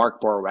like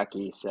Mark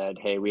Borowecki said,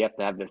 hey, we have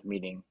to have this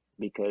meeting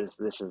because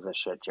this is a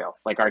shit show.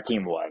 Like our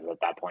team was at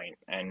that point,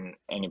 and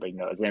anybody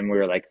knows. And we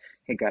were like,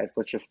 hey guys,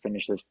 let's just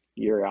finish this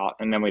year out.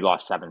 And then we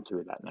lost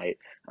 7-2 that night.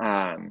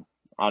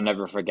 I'll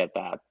never forget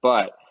that.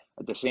 But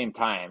at the same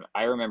time,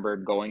 I remember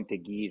going to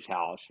Guy's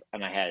house,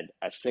 and I had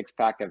a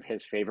 6-pack of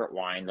his favorite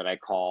wine that I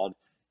called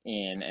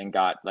in and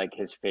got like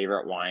his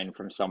favorite wine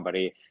from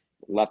somebody,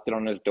 left it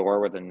on his door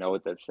with a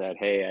note that said,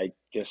 hey,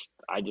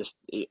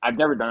 I've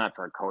never done that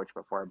for a coach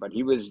before, but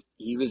he was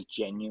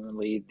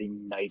genuinely the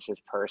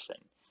nicest person.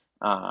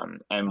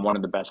 And one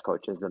of the best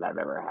coaches that I've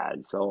ever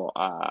had. So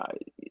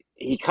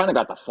he kind of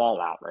got the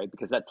fallout, right?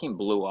 Because that team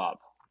blew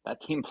up.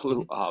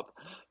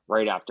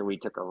 Right after we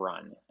took a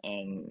run.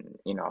 And,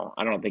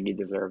 I don't think he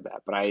deserved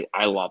that, but I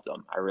loved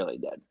him. I really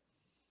did.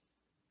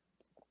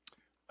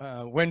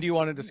 When do you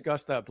want to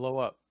discuss that blow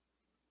up?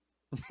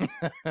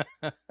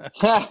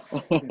 Hey,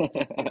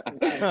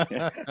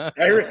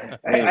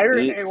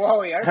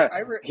 Wally,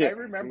 I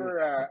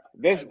remember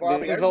this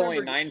Bobby, is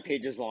only 9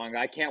 pages long.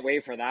 I can't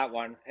wait for that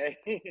one.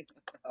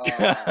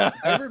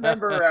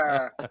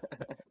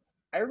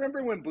 I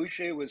remember when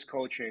Boucher was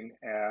coaching.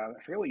 I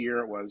forget what year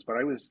it was, but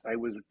I was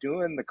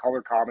doing the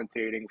color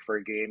commentating for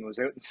a game. It was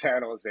out in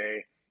San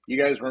Jose.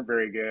 You guys weren't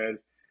very good,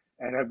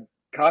 and I'm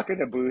talking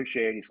to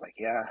Boucher, and he's like,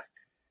 "Yeah,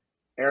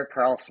 Erik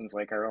Karlsson's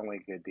like our only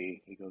good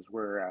D." He goes,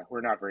 "We're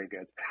not very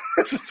good."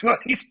 This is what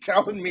he's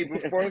telling me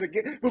before the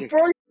game.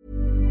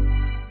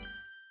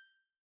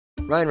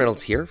 Ryan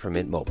Reynolds here from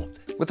Mint Mobile.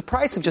 With the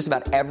price of just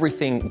about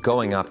everything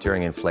going up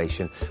during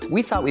inflation,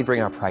 we thought we'd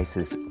bring our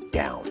prices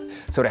down.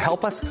 So to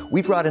help us,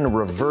 we brought in a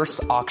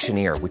reverse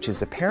auctioneer, which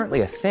is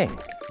apparently a thing.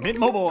 Mint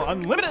Mobile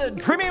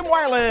Unlimited Premium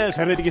Wireless.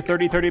 How to get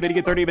 30, 30, bit to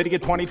get 30, bit to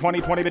get 20,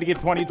 20, 20, bit to get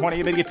 20, 20,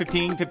 bit to get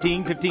 15,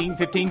 15, 15,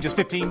 15, just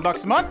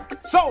 $15 a month?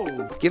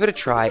 Sold! Give it a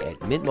try at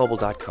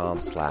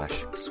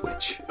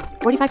mintmobile.com/switch.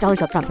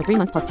 $45 up front for 3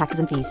 months plus taxes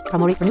and fees.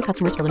 Promo rate for new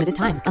customers for limited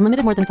time.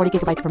 Unlimited more than 40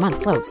 gigabytes per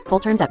month. Slows full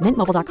terms at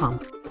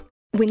mintmobile.com.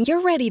 When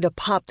you're ready to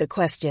pop the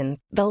question,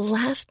 the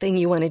last thing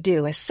you want to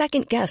do is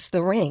second-guess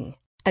the ring.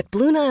 At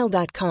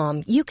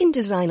BlueNile.com, you can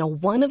design a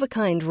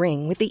one-of-a-kind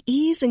ring with the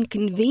ease and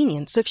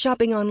convenience of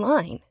shopping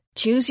online.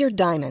 Choose your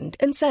diamond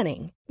and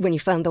setting. When you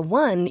find the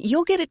one,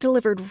 you'll get it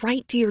delivered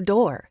right to your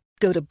door.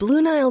 Go to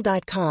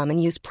BlueNile.com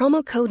and use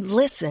promo code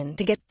LISTEN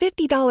to get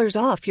 $50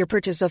 off your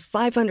purchase of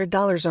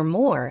 $500 or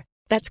more.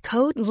 That's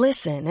code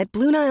LISTEN at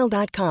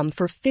BlueNile.com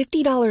for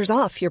 $50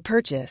 off your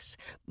purchase.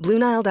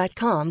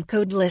 BlueNile.com,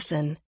 code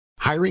LISTEN.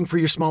 Hiring for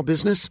your small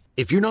business?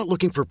 If you're not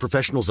looking for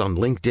professionals on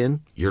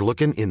LinkedIn, you're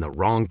looking in the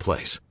wrong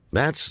place.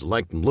 That's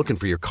like looking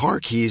for your car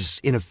keys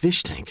in a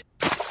fish tank.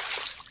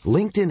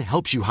 LinkedIn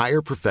helps you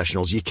hire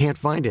professionals you can't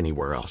find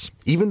anywhere else,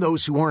 even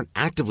those who aren't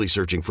actively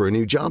searching for a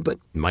new job but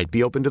might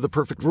be open to the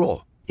perfect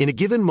role. In a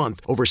given month,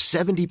 over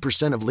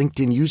 70% of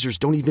LinkedIn users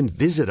don't even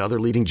visit other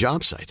leading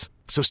job sites.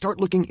 So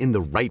start looking in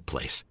the right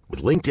place.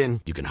 With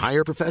LinkedIn, you can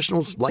hire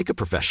professionals like a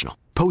professional.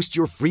 Post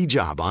your free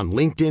job on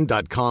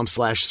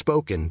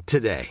linkedin.com/spoken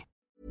today.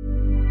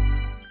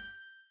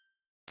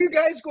 You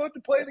guys go out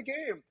to play the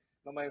game.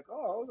 I'm like,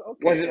 oh,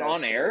 okay. Was it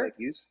on air?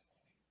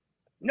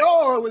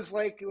 No, it was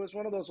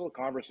one of those little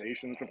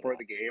conversations before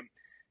the game,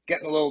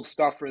 getting a little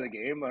stuff for the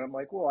game. And I'm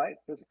like, well,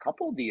 there's a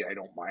couple of D I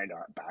don't mind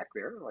back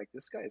there. Like,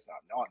 this guy's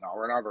no,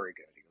 we're not very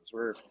good. He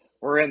goes,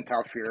 we're in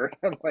tough here.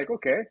 I'm like,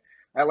 okay,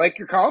 I like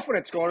your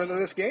confidence going into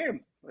this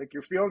game. Like,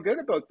 you're feeling good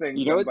about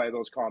things by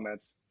those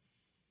comments.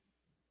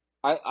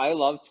 I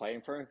love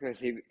playing for him because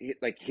he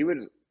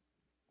would.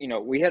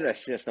 We had a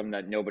system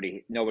that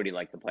nobody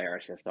liked to play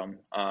our system.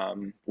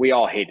 We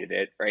all hated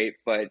it, right?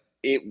 But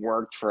it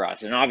worked for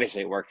us, and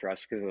obviously it worked for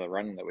us because of the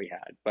run that we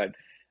had. But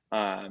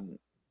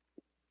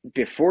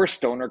before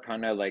Stoner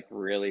kind of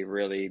really,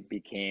 really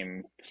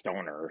became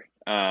Stoner,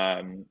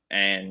 and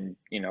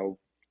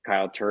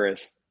Kyle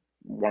Turris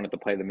wanted to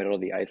play the middle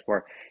of the ice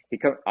more.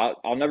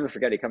 I'll never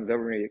forget. He comes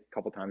over to me a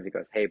couple times. He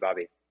goes, "Hey,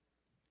 Bobby,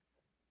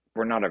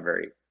 we're not a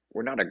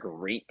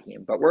great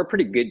team, but we're a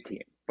pretty good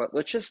team. But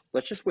let's just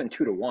win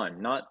 2-1,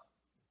 not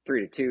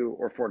 3-2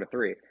 or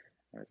 4-3."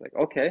 I was like,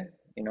 okay,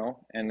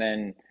 and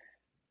then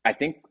I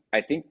think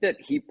that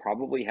he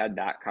probably had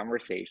that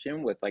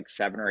conversation with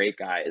 7 or 8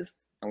 guys,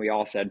 and we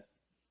all said,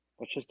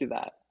 let's just do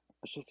that.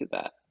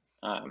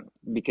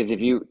 Because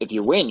if you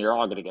win, you're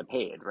all going to get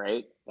paid,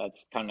 right?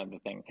 That's kind of the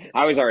thing.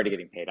 I was already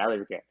getting paid. I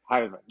was like,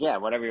 yeah,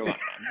 whatever you want,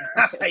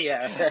 man.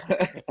 Yeah.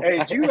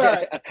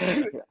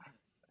 Hey,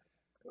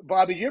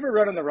 Bobby, did you ever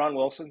run into Ron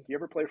Wilson? Did you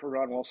ever play for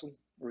Ron Wilson?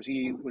 Or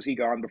was he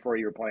gone before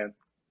you were playing?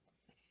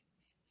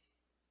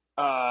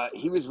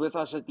 He was with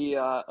us at the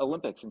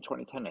Olympics in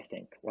 2010, I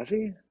think. Was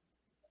he?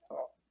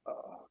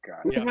 Oh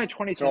God. He was my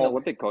 2010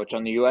 Olympic coach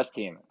on the U.S.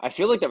 team. I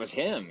feel like that was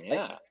him.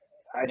 Yeah.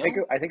 I think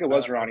it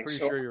was Ronnie. I'm pretty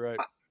sure you're right.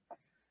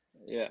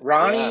 Yeah.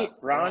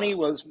 Ronnie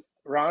was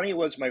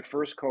my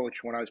first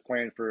coach when I was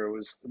playing for it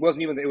was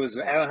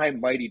the Anaheim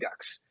Mighty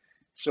Ducks.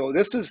 So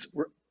this is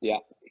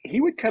he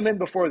would come in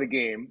before the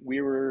game. We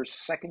were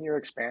second-year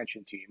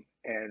expansion team,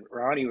 and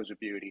Ronnie was a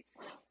beauty.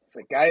 It's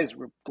like, guys,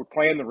 we're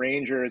playing the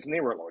Rangers, and they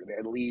were loaded. They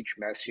had Leach,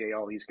 Messier,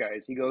 all these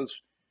guys. He goes,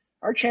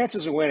 our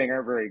chances of winning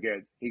aren't very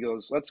good. He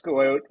goes, let's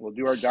go out. We'll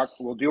do our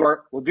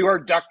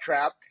duck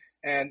trap.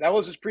 And that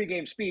was his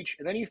pregame speech.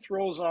 And then he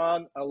throws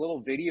on a little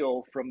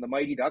video from the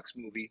Mighty Ducks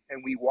movie,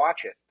 and we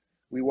watch it.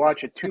 We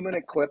watch a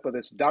 2-minute clip of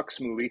this Ducks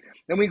movie.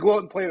 Then we go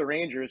out and play the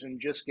Rangers and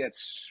just get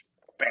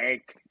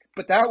spanked.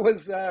 But that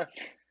was it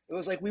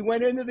was like we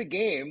went into the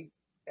game,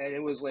 and it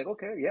was like,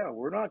 okay, yeah,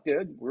 we're not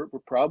good. We're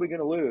probably going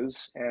to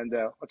lose, and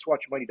let's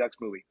watch a Mighty Ducks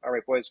movie. All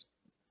right, boys,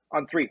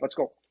 on 3, let's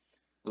go.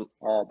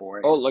 Oh boy!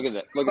 Oh, look at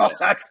that! Look at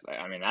that!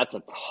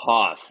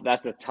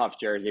 That's a tough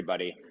jersey,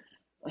 buddy.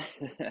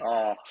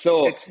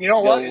 So it's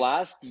what?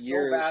 Last it's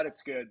year, so bad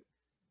it's good.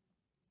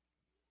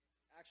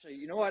 Actually,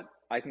 you know what?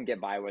 I can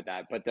get by with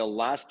that. But the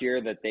last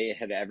year that they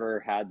had ever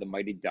had the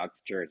Mighty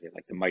Ducks jersey,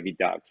 like the Mighty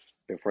Ducks,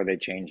 before they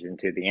changed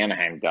into the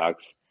Anaheim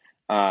Ducks,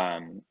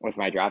 was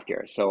my draft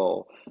year.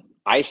 So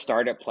I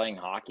started playing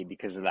hockey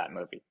because of that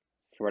movie.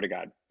 Swear to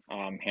God.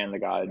 Hand to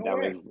God, that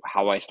was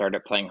how I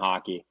started playing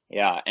hockey.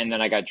 Yeah, and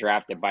then I got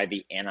drafted by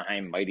the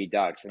Anaheim Mighty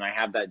Ducks, and I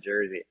have that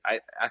jersey. I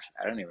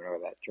don't even know where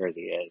that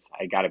jersey is.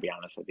 I got to be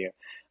honest with you.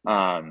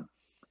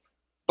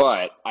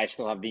 But I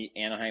still have the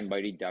Anaheim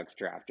Mighty Ducks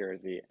draft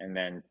jersey, and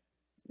then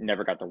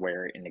never got to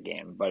wear it in the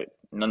game. But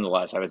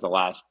nonetheless, I was the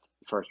last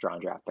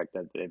first-round draft pick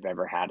that they've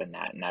ever had in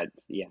that, and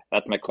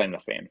that's my claim to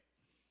fame.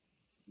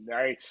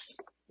 Nice.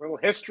 Little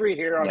history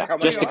here on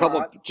coming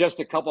just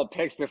a couple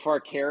picks before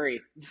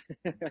Carey.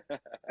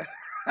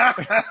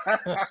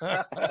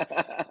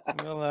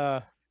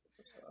 Well,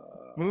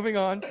 moving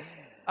on.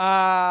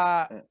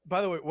 By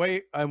the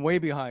way, I'm way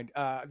behind.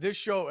 This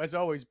show, as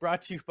always,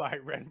 brought to you by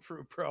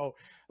Renfrew Pro.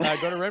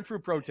 Go to Renfrew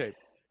Pro Tape.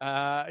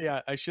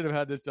 I should have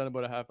had this done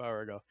about a half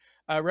hour ago.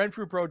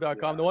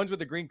 RenfrewPro.com. The ones with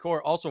the green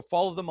core. Also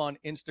follow them on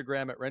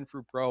Instagram at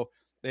Renfrew Pro.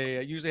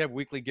 They usually have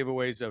weekly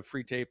giveaways of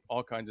free tape,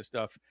 all kinds of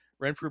stuff.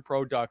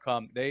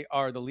 RenfrewPro.com. They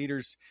are the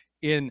leaders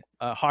in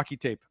hockey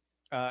tape.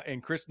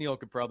 And Chris Neal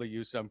could probably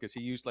use some because he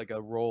used like a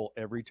roll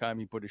every time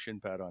he put a shin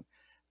pad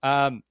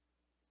on.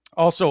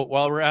 Also,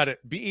 while we're at it,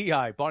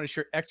 BEI,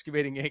 Bonnechere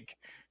Excavating Inc.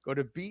 Go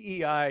to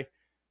BEI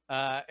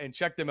and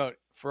check them out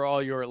for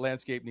all your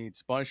landscape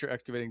needs.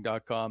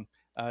 BonnechereExcavating.com.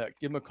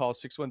 Give them a call,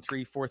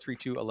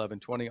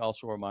 613-432-1120.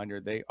 Also a reminder,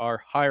 they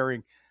are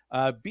hiring.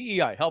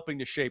 BEI, helping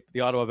to shape the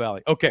Ottawa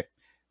Valley. Okay,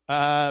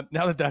 now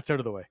that that's out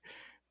of the way.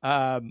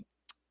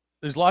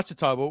 There's lots to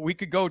talk about. We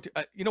could go to,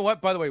 you know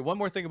what, by the way, one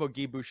more thing about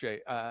Guy Boucher,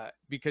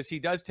 because he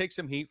does take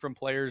some heat from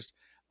players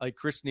like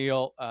Chris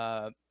Neal,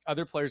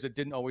 other players that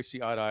didn't always see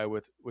eye to eye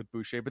with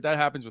Boucher, but that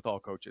happens with all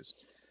coaches.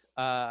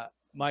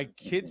 my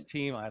kid's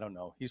team, I don't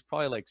know. He's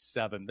probably like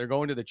 7. They're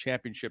going to the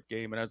championship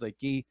game. And I was like,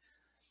 Gee,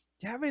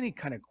 do you have any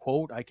kind of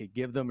quote I could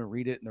give them and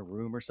read it in the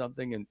room or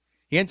something? And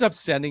he ends up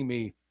sending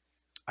me,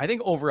 I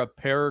think, over a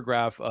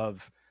paragraph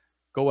of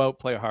go out,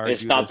 play hard.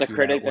 It's not the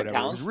critic that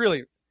counts. It was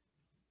really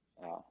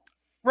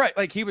right.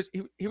 Like he was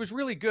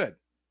really good.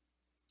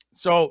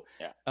 So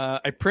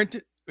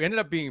we ended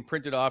up being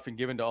printed off and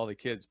given to all the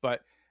kids.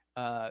 But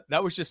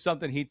that was just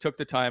something he took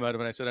the time out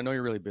of. And I said, I know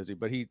you're really busy,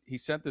 but he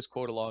sent this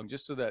quote along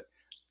just so that,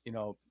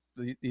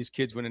 these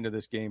kids went into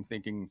this game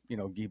thinking,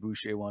 Guy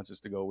Boucher wants us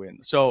to go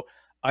win. So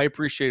I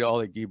appreciate all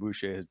that Guy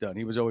Boucher has done.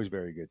 He was always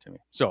very good to me.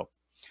 So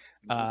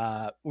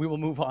we will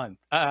move on.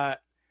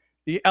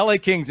 The LA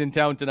Kings in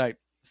town tonight.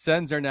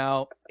 Sens are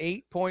now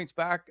 8 points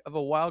back of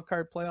a wild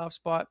card playoff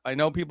spot. I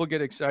know people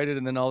get excited,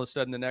 and then all of a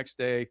sudden the next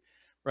day,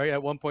 right,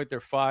 at one point they're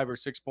 5 or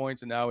 6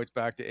 points, and now it's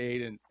back to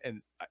 8,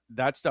 and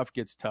that stuff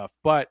gets tough.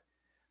 But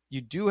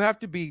you do have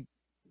to be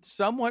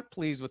somewhat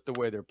pleased with the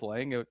way they're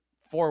playing.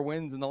 4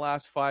 wins in the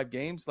last 5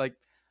 games. Like,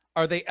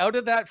 are they out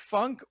of that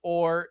funk,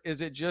 or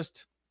is it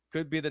just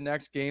could be the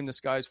next game the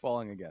sky's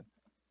falling again?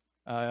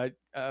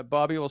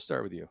 Bobby, we'll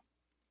start with you.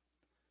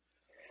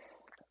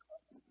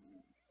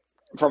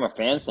 From a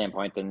fan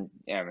standpoint, then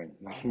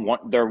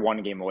they're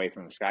one game away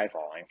from the sky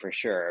falling for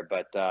sure.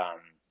 But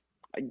I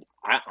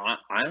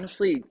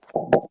honestly,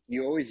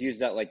 you always use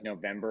that like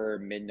November,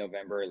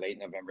 mid-November, late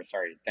November.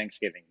 Sorry,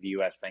 Thanksgiving, the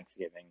U.S.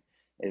 Thanksgiving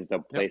is the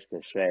place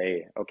to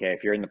say, okay,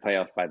 if you're in the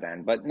playoffs by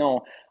then. But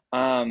no,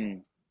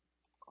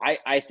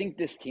 I think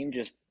this team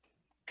just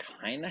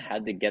kind of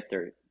had to get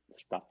their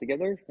stuff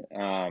together,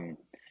 and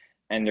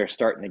they're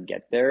starting to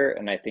get there.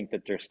 And I think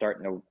that they're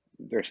starting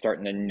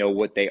to know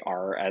what they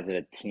are as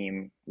a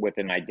team with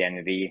an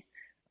identity.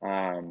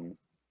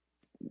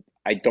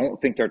 I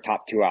don't think their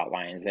top 2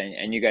 outlines,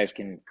 and you guys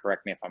can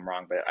correct me if I'm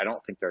wrong, but I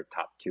don't think their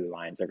top 2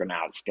 lines are going to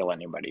outskill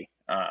anybody.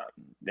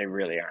 They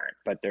really aren't.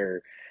 But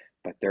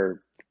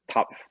their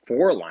top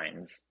 4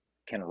 lines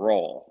can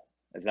roll.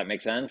 Does that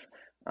make sense?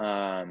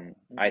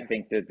 I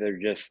think that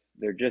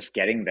they're just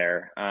getting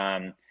there.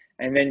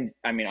 And then,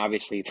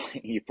 obviously,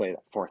 you play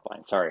that 4th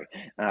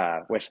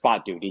line, with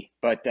spot duty.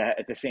 But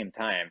at the same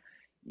time,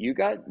 you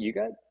got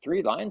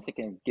 3 lines that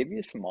can give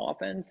you some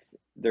offense.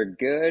 They're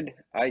good.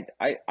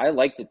 I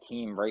like the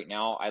team right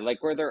now. I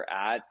like where they're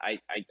at.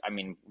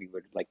 We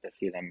would like to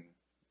see them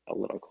a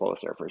little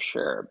closer for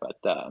sure. But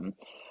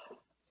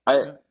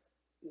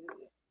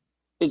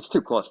it's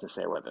too close to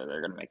say whether they're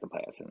going to make the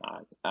playoffs or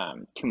not.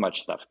 Too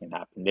much stuff can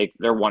happen.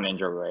 They're 1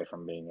 injury away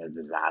from being a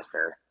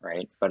disaster,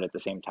 right? But at the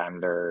same time,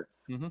 they're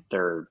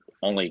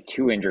only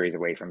 2 injuries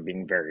away from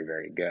being very,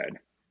 very good.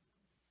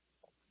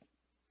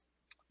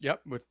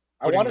 Yep, with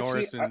putting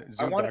Norris and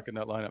Zub back in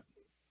that lineup.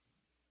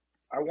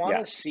 I want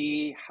to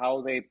see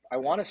how they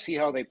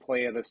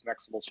play in this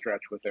next little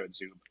stretch without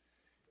Zub.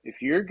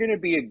 If you're going to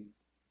be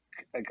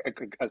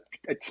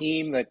a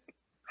team that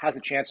has a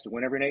chance to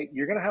win every night,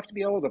 you're going to have to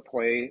be able to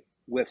play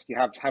with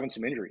having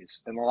some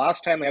injuries. And the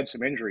last time they had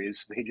some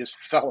injuries, they just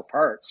fell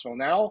apart. So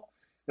now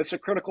it's a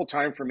critical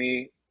time for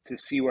me to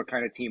see what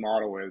kind of team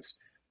Ottawa is.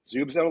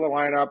 Zub's out of the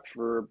lineup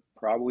for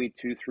probably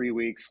 2-3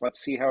 weeks.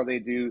 Let's see how they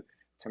do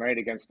tonight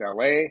against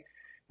LA.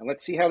 And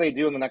let's see how they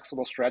do in the next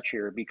little stretch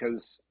here,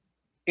 because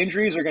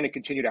injuries are going to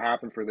continue to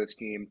happen for this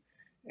team.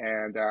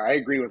 And I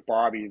agree with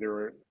Bobby.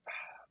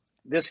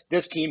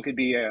 This team could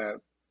be an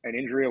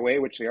injury away,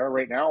 which they are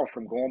right now,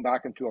 from going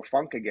back into a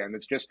funk again.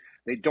 It's just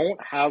they don't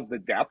have the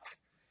depth.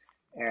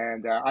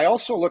 And I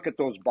also look at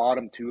those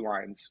bottom 2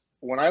 lines.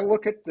 When I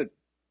look at the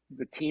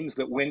teams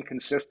that win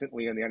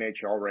consistently in the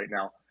NHL right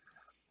now,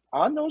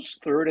 on those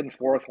 3rd and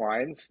 4th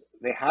lines,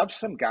 they have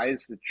some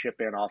guys that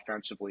chip in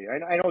offensively.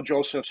 I know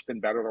Joseph's been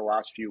better the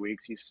last few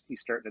weeks. He's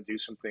starting to do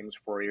some things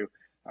for you.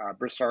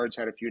 Brassard's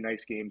had a few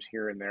nice games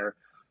here and there.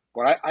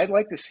 But I'd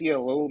like to see a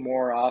little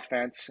more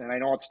offense, and I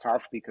know it's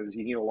tough because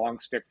you need a long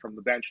stick from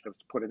the bench to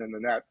put it in the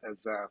net,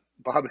 as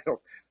Bob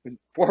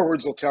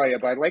forwards will tell you.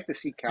 But I'd like to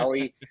see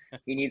Kelly.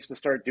 He needs to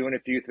start doing a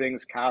few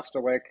things.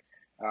 Kastelik,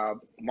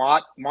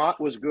 Mott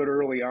was good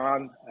early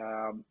on.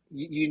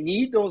 You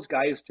need those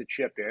guys to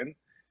chip in.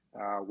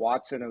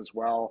 Watson as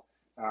well.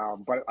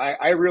 But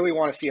I really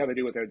want to see how they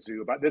do without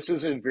Zub. But this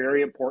is a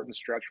very important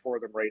stretch for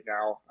them right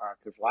now,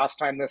 because last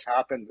time this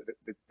happened,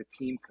 the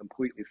team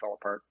completely fell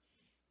apart.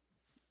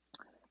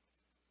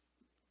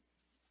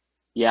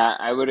 Yeah,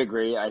 I would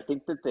agree. I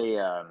think that they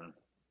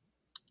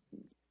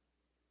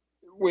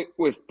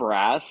with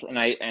Brass, and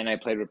I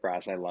played with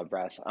Brass. I love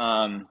Brass.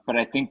 But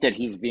I think that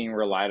he's being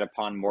relied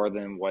upon more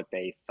than what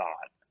they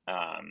thought.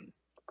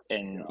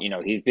 And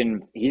he's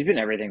been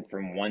everything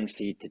from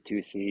 1C to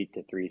 2C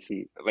to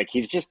 3C. Like,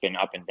 he's just been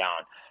up and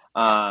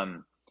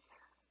down.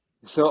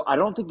 So I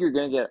don't think you're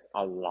going to get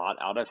a lot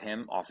out of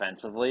him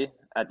offensively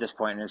at this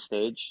point in his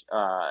stage,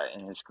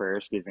 in his career.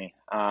 Excuse me.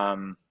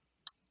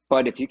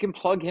 But if you can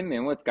plug him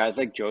in with guys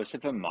like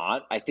Joseph and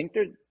Mott, I think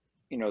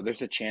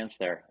there's a chance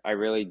there. I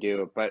really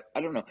do. But I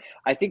don't know.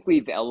 I think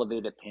we've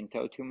elevated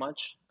Pinto too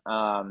much.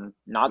 Not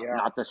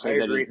to say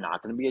that he's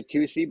not going to be a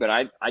 2C, but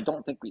I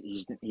don't think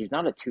he's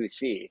not a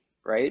 2C.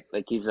 right?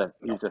 Like he's a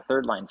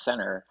third line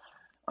center.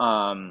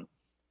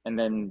 And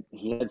then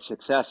he had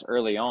success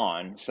early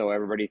on, so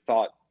everybody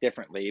thought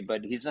differently,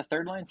 but he's a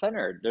third line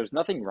center. There's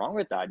nothing wrong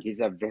with that.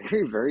 He's a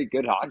very, very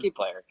good hockey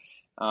player.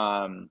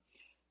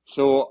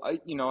 So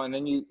and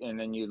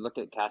then you look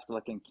at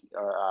Kastelik and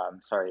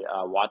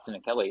Watson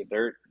and Kelly.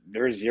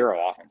 There's zero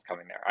offense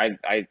coming there.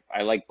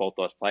 I like both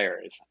those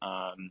players.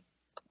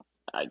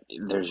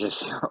 There's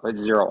just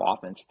zero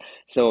offense.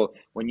 So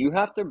when you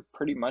have to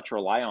pretty much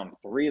rely on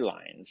three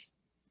lines,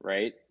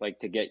 right, like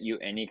to get you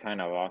any kind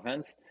of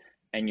offense,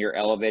 and you're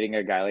elevating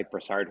a guy like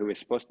Brassard, who is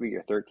supposed to be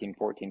your 13,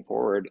 14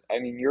 forward.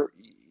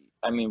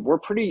 We're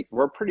pretty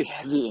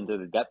heavy into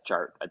the depth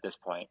chart at this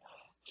point.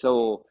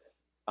 So,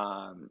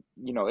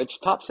 it's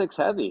top six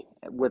heavy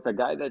with a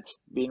guy that's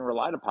being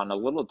relied upon a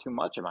little too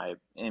much, in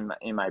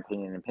my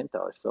opinion, in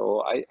Pinto.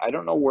 So I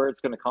don't know where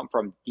it's going to come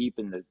from deep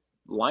in the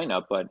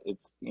lineup, but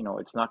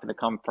it's not going to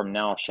come from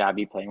now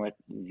Shabby playing with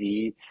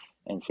Z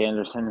and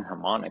Sanderson and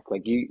Harmonic.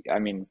 Like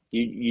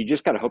you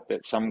just got to hope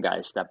that some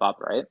guys step up,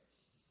 right?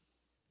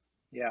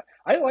 Yeah,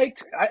 I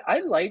liked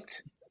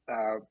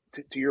to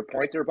your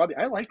point there, Bobby.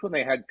 I liked when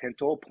they had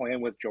Pinto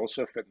playing with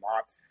Joseph and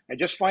Mott. I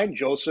just find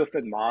Joseph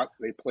and Mott,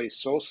 they play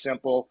so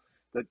simple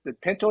that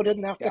Pinto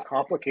didn't have to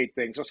complicate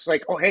things. It's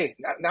like, oh hey,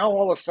 now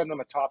all of a sudden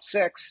I'm a top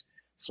six,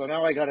 so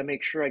now I got to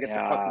make sure I get the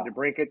puck to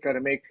DeBrincat. Got to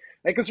make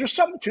because there's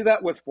something to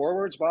that with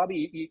forwards,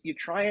 Bobby. You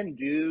try and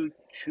do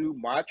too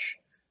much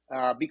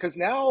because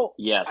now,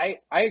 yes, I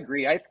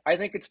agree. I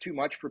think it's too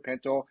much for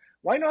Pinto.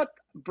 Why not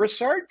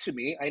Brassard? To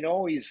me, I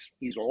know he's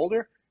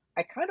older.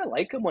 I kind of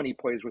like him when he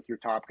plays with your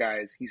top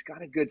guys. He's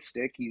got a good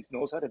stick. He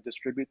knows how to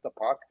distribute the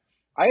puck.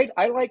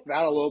 I like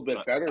that a little bit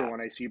better when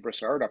I see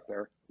Brassard up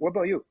there. What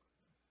about you?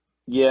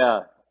 Yeah,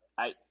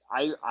 I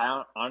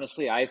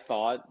honestly, I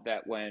thought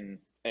that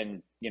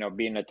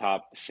being a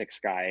top six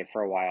guy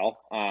for a while,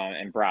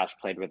 and Brass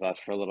played with us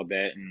for a little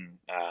bit, and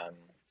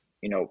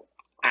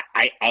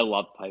I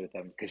loved playing with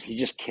him because he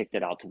just kicked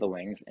it out to the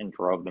wings and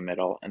drove the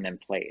middle and then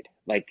played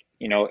and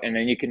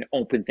then you can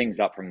open things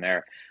up from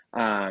there.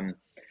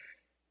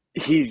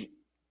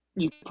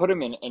 You put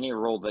him in any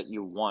role that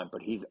you want,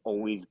 but he's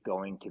always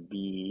going to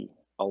be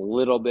a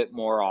little bit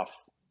more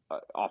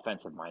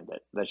offensive minded.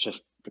 That's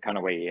just the kind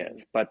of way he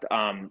is. But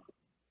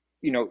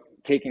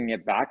taking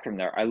it back from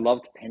there, I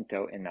loved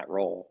Pinto in that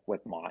role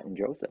with Mott and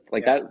Joseph.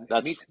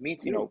 That's me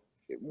too.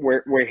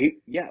 Where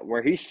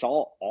he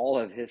saw all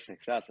of his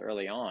success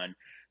early on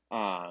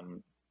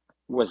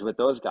was with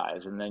those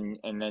guys, and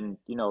then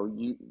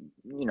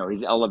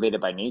he's elevated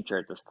by nature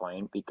at this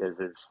point because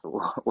it's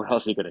what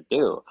else are you gonna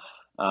do?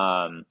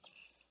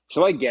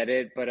 So I get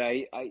it, but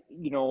I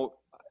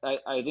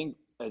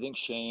think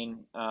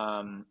Shane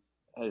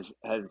has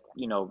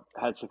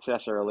had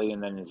success early,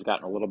 and then has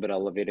gotten a little bit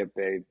elevated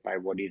by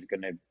what he's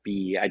going to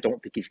be. I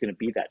don't think he's going to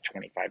be that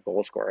 25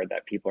 goal scorer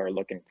that people are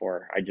looking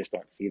for. I just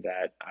don't see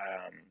that.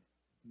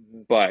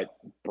 But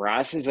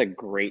Brass is a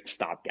great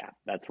stopgap.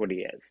 That's what he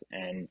is.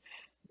 And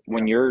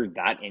when you're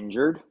that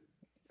injured,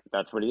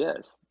 that's what he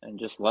is. And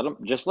just let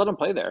him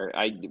play there.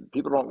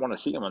 People don't want to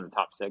see him on the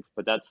top six,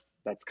 but that's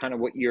kind of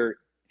what you're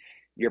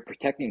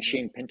protecting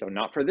Shane Pinto,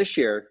 not for this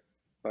year,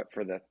 but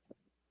for the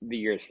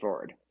years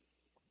forward.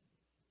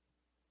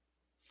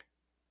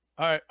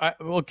 All right.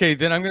 Okay,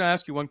 then I'm going to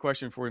ask you one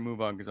question before we move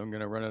on because I'm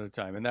going to run out of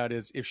time. And that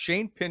is, if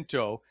Shane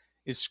Pinto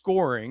is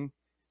scoring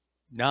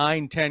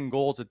 9-10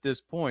 goals at this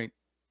point,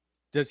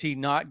 does he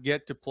not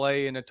get to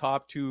play in a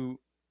top two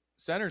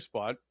center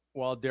spot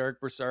while Derek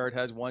Brassard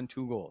has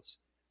 1-2 goals?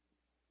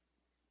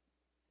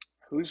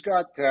 Who's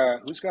got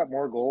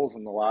more goals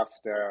in the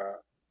last?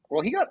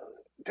 He got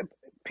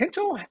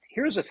Pinto.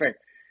 Here's the thing.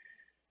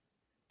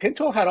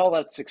 Pinto had all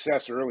that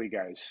success early,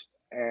 guys,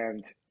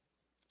 and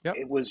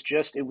it was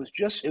just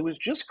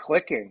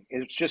clicking.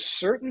 It's just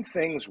certain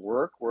things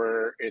work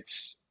where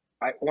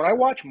when I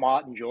watch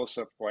Mott and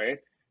Joseph play,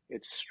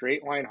 it's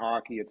straight line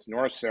hockey. It's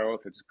north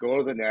south. It's go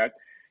to the net.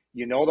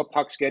 The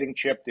puck's getting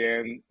chipped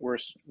in.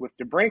 Whereas with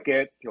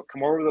DeBrincat, he'll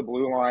come over to the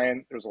blue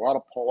line. There's a lot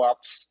of pull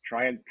ups.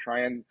 Try and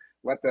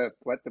let the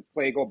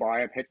play go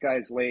by him. Hit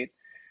guys late.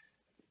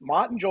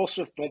 Mott and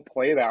Joseph don't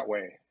play that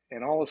way.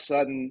 And all of a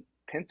sudden,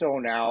 Pinto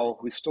now,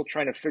 who's still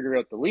trying to figure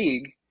out the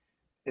league,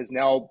 is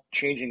now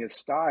changing his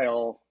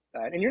style.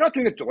 And you're not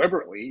doing it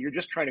deliberately. You're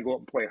just trying to go out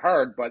and play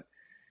hard. But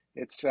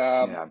I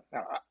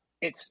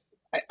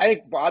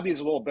think Bobby is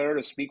a little better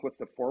to speak with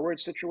the forward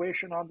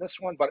situation on this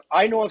one. But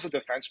I know as a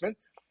defenseman,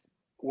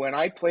 when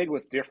I played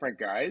with different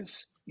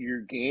guys,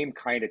 your game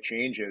kind of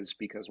changes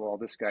because,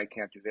 this guy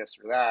can't do this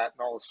or that. And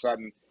all of a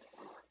sudden,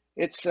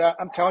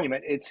 I'm telling you,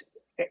 man,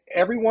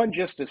 everyone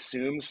just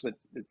assumes that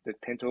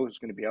Pinto is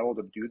going to be able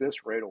to do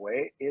this right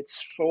away.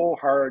 It's so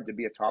hard to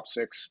be a top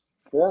six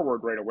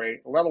forward right away,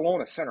 let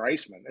alone a center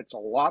iceman. It's a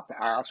lot to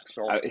ask.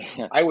 So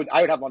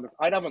I'd have on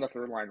the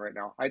third line right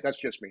now. That's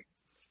just me.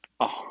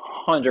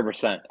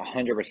 100%.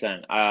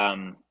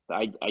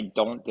 I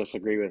don't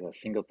disagree with a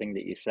single thing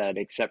that you said,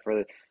 except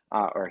for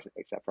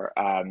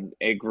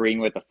agreeing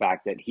with the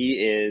fact that he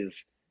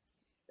is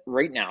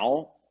right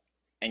now.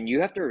 And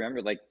you have to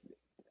remember,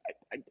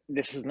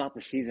 this is not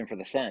the season for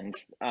the Sens.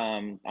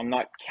 I'm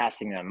not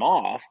casting them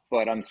off,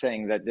 but I'm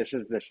saying that this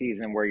is the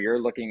season where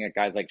you're looking at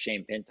guys like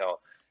Shane Pinto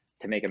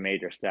to make a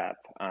major step.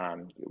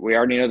 We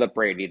already know that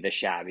Brady, the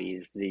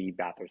Shabbies, the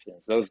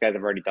Bathersons, those guys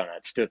have already done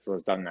that. Stützle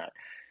has done that.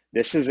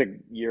 This is a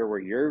year where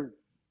you're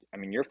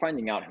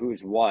finding out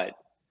who's what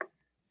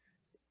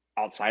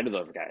outside of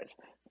those guys.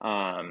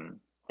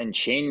 And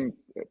Shane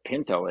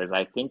Pinto is,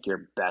 I think,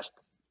 your best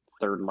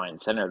third line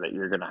center that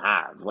you're going to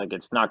have. Like,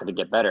 it's not going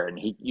to get better, and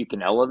you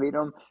can elevate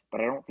him, but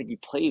I don't think he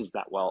plays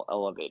that well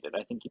elevated.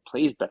 I think he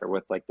plays better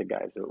with like the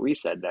guys that we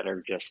said that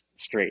are just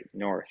straight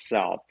north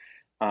south.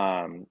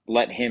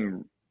 Let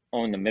him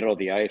own the middle of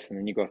the ice, and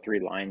then you go 3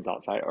 lanes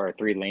outside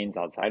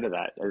of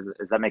that.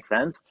 Does that make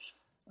sense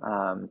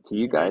to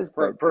you guys?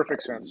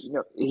 Perfect sense.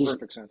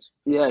 Perfect sense.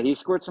 Yeah, he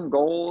scored some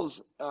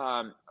goals.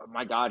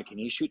 My God, can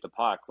he shoot the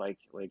puck? Like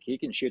he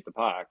can shoot the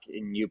puck,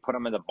 and you put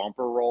him in the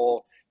bumper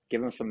role,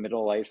 give him some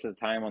middle ice at the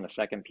time on the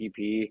second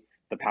PP,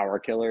 the power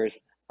killers.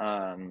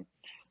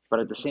 But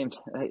at the same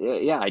time,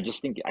 yeah, I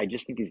just think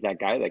he's that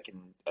guy that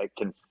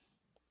can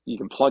you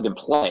can plug and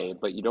play,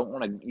 but you don't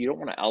want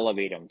to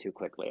elevate him too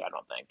quickly, I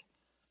don't think.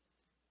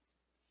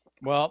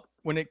 Well,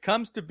 when it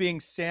comes to being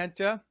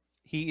Santa,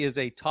 he is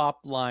a top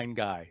line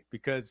guy,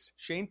 because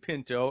Shane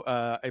Pinto,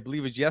 I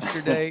believe it was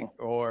yesterday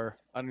or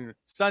on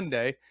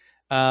Sunday,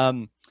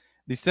 the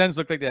Sens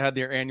looked like they had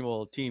their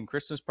annual team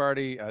Christmas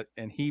party,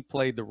 and he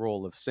played the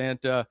role of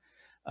Santa.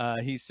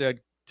 He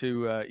said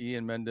to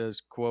Ian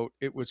Mendes, quote,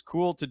 "It was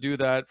cool to do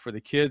that for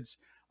the kids.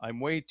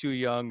 I'm way too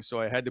young, so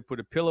I had to put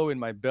a pillow in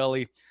my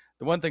belly.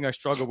 The one thing I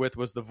struggle with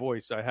was the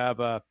voice. I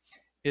have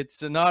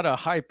it's not a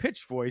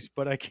high-pitched voice,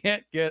 but I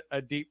can't get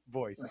a deep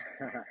voice."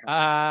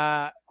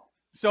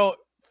 So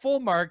full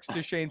marks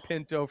to Shane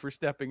Pinto for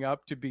stepping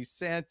up to be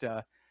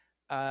Santa.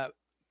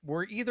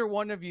 Were either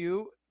one of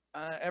you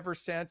ever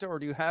Santa, or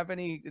do you have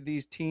any of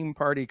these team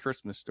party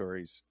Christmas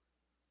stories?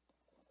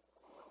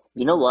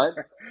 You know what,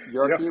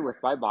 Yorkie, with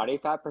my body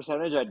fat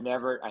percentage, I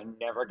never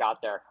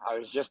got there. I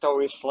was just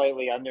always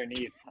slightly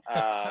underneath.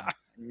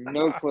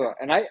 No clue.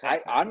 And I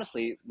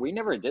honestly, we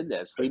never did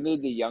this. We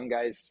made the young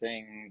guys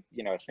sing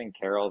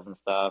carols and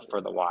stuff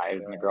for the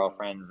wives and the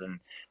girlfriends and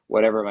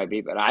whatever it might be.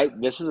 But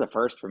this is a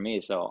first for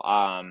me. So,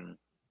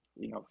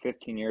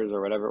 15 years or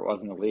whatever it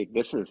was in the league.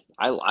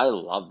 I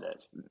love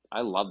this.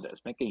 I love this.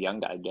 Make a young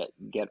guy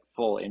get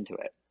full into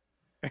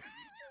it.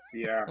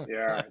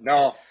 Yeah.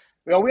 No.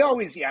 Well,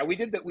 we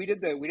did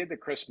the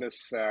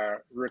Christmas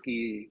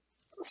rookie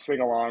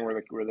sing along where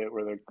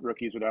the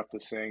rookies would have to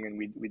sing, and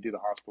we do the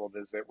hospital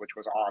visit, which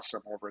was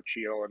awesome over at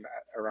Chio and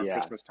around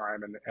Christmas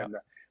time, and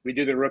we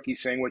do the rookie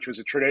sing, which was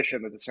a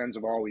tradition that the Sens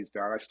have always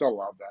done. I still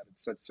love that.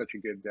 It's such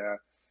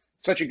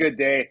a good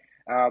day.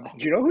 Do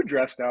you know who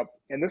dressed up?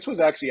 And this was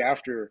actually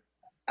after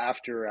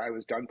I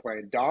was done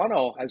playing.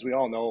 Dono, as we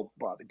all know,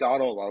 Bobby,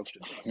 Dono loves to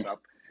dress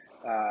up.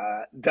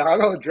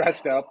 Dono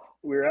dressed up.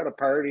 We were at a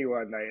party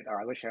one night. Oh,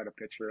 I wish I had a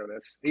picture of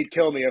this. He'd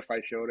kill me if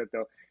I showed it,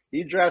 though.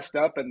 He dressed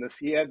up in this.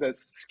 He had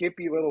this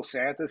skimpy little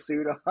Santa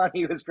suit on.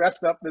 He was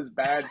dressed up as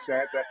bad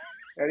Santa,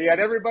 and he had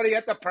everybody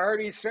at the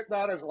party sitting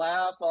on his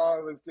lap.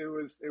 Oh,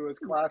 it was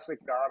classic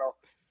Dono.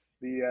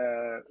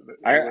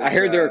 I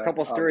heard there were a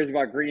couple stories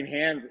about green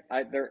hands.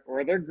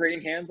 Were there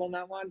green hands on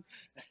that one?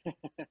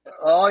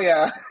 Oh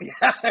yeah,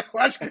 it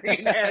was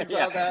green hands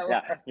on that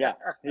one.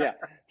 Yeah.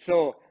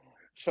 So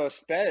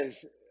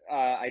Spez,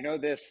 I know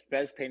this.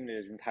 Spez painted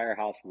his entire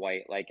house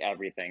white, like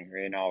everything,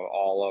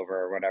 all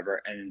over or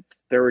whatever. And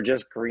there were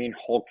just green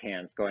Hulk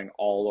hands going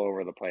all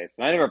over the place.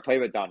 And I never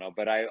played with Dono,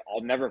 but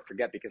I'll never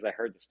forget because I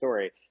heard the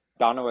story.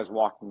 Dono was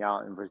walking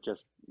out and was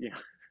just,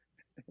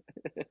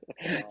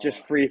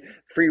 just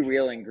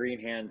freewheeling green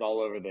hands all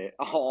over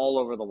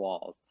the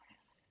walls.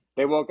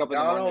 They woke up in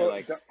the morning, they're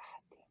like, Dono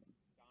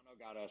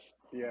got us.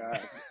 Yeah.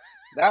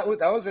 That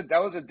was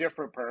a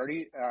different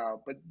party,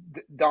 but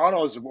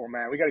Dono's,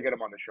 man, we got to get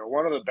him on the show.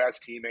 One of the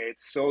best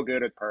teammates, so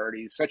good at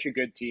parties, such a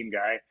good team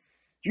guy.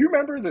 Do you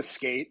remember the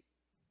skate?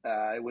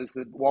 It was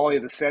the Wally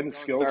the Sens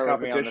skills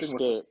competition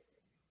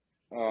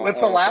with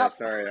the lap.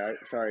 Okay,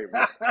 sorry.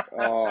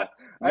 I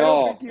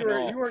don't think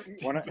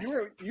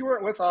you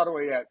weren't with Ottawa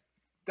yet.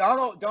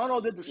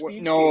 Dono did the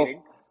speed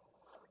skating.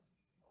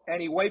 And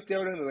he wiped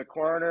out into the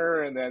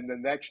corner, and then the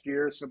next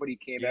year somebody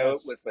came out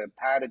with a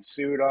padded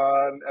suit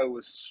on. It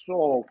was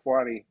so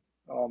funny.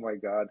 Oh my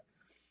God!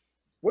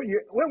 When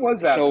was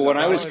that? So when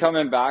I was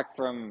coming back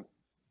from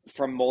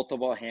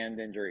multiple hand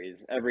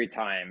injuries, every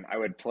time I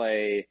would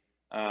play,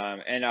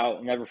 and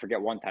I'll never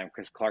forget one time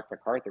because Clark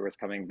MacArthur was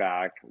coming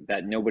back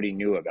that nobody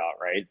knew about,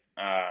 right?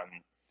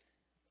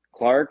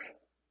 Clark,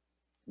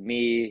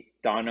 me,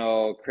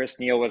 Dono, Chris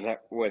Neal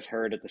was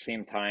hurt at the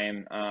same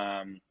time,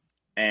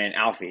 and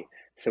Alfie.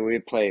 So we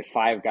would play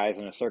 5 guys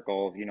in a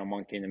circle,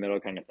 monkey in the middle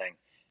kind of thing.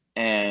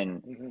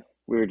 And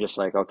we were just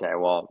like, okay,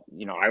 well,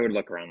 I would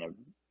look around the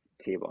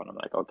table and I'm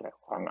like, okay,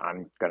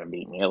 I'm going to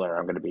beat Neal, or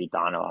I'm going to beat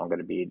Dono. I'm going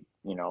to beat,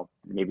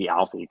 maybe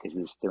Alfie because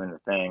he's doing the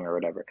thing or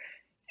whatever.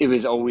 it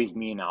was always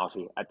me and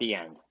Alfie at the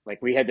end.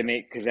 Like we had to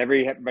make, because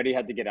everybody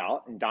had to get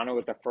out, and Donna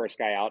was the first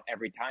guy out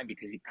every time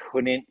because he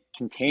couldn't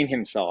contain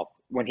himself.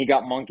 When he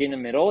got Monkey in the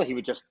middle, he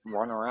would just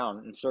run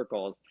around in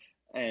circles.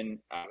 And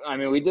I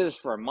mean, we did this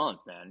for a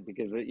month, man,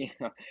 because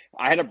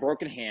I had a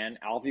broken hand.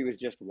 Alfie was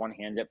just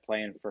one-handed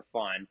playing for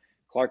fun.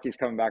 Clarkie's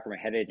coming back from a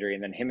head injury,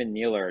 and then him and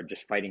Neil are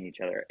just fighting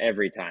each other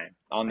every time.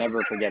 I'll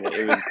never forget it.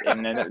 It was,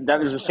 and then that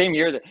was the same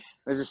year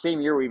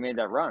we made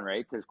that run,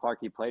 right? Because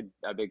Clarkie played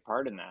a big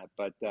part in that.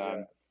 But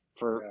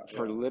for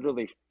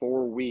literally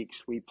 4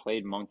 weeks, we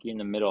played Monkey in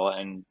the middle,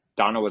 and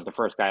Donna was the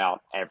first guy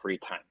out every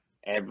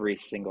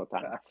single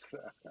time. That's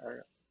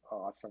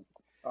awesome.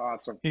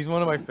 He's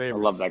one of my favorites. I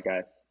love that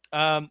guy.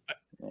 I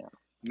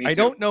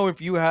don't know if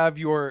you have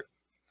your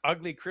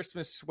ugly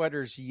Christmas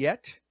sweaters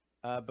yet,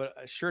 but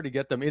sure to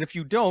get them. And if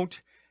you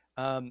don't,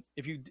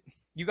 if you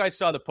guys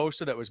saw the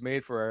poster that was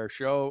made for our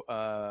show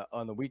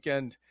on the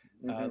weekend,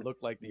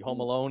 looked like the Home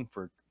Alone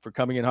for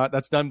Coming In Hot.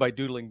 That's done by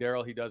Doodling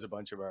Daryl. He does a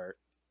bunch of our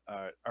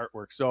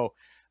artwork. So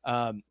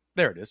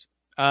there it is.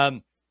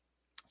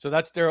 So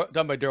that's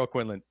done by Daryl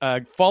Quinlan.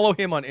 Follow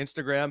him on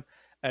Instagram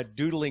at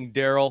Doodling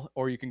Daryl,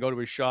 or you can go to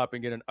his shop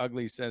and get an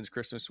Ugly Sends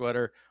Christmas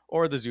sweater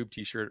or the Zub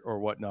t-shirt or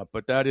whatnot.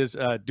 But that is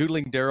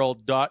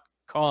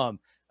doodlingdaryl.com.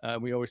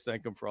 We always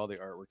thank him for all the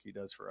artwork he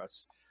does for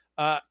us.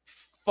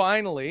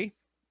 Finally,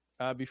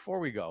 before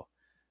we go,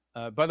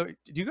 by the way,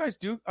 do you guys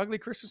do ugly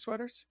Christmas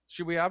sweaters?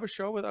 Should we have a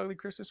show with ugly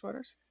Christmas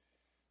sweaters?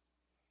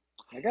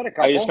 I got a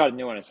couple. I just got a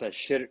new one. It says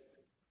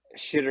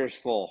 "Shitter's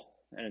full,"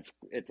 and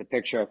it's a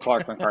picture of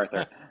Clark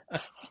MacArthur.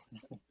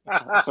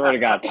 Swear to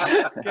God.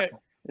 Okay.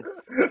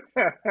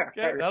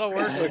 Okay, that'll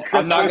work.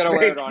 I'm not gonna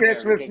wear it on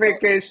Christmas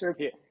vacation.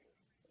 He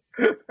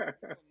will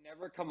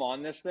never come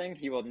on this thing.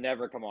 He will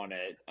never come on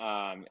it.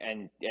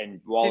 And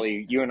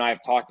Wally, you and I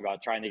have talked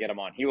about trying to get him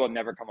on. He will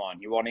never come on.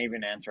 He won't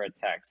even answer a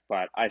text.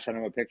 But I sent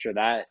him a picture of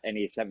that, and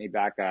he sent me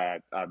back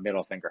a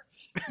middle finger.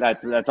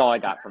 That's all I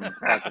got from him.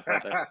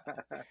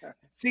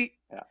 See,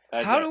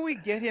 how do we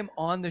get him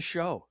on the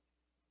show?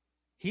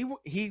 He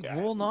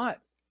will not.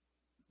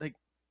 Like,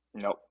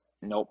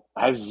 Nope.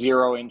 Has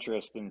zero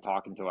interest in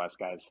talking to us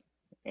guys.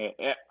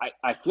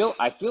 I feel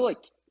like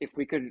if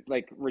we could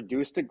like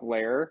reduce the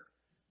glare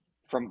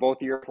from both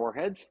of your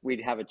foreheads,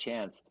 we'd have a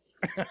chance.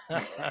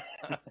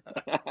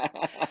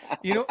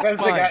 You know, says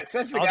the guy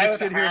I'll just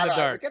sit here in the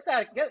dark.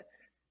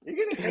 You're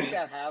gonna take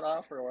that hat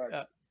off or what?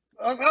 Yeah.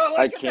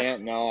 I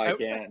can't. No. I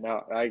can't.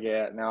 No. I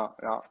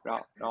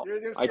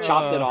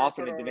chopped it off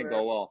and it didn't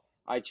go well.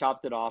 Guys.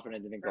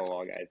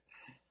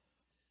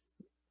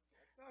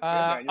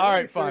 All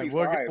right, fine.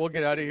 We'll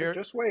get out of here.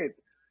 Just wait.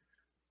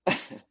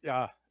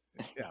 Yeah.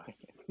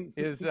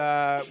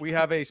 We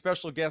have a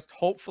special guest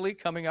hopefully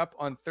coming up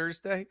on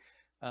Thursday.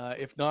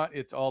 If not,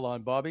 it's all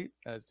on Bobby.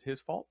 That's his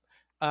fault.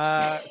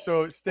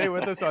 So stay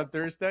with us on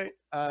Thursday.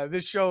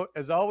 This show,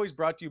 as always,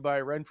 brought to you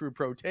by Renfrew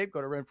Pro Tape.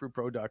 Go to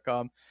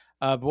renfrewpro.com.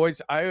 Boys,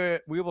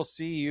 we will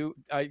see you,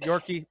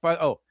 Yorkie.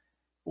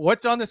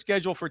 What's on the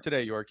schedule for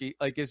today, Yorkie?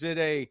 Like, is it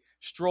a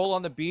stroll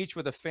on the beach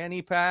with a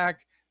fanny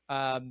pack?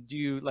 Do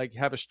you like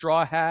have a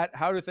straw hat?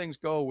 How do things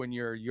go when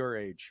you're your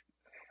age?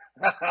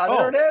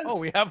 There it is. Oh,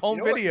 we have home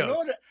videos.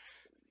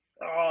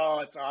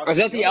 It's awesome. Is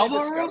that the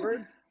elbow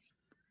room?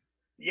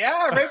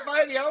 Yeah, right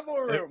by the elbow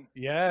room.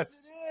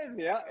 Yes.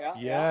 Yeah.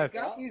 Yes.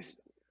 Got these,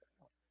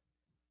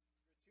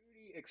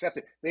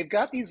 accepted. They've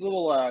got these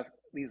little,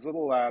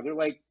 they're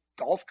like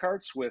golf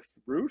carts with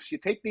roofs. You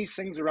take these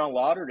things around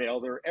Lauderdale.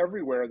 They're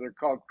everywhere. They're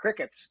called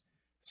crickets.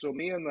 So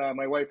me and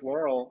my wife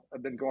Laurel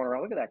have been going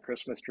around. Look at that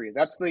Christmas tree.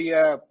 That's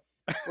the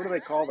what do they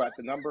call that?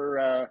 The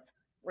number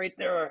right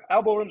there.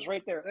 Elbow room's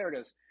right there. There it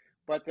is.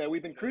 But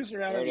we've been cruising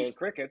around in these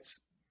crickets,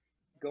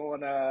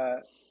 going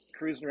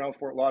cruising around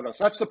Fort Lauderdale.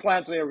 So that's the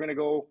plan today. We're going to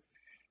go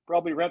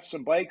probably rent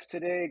some bikes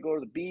today, go to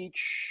the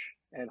beach,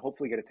 and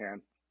hopefully get a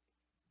tan.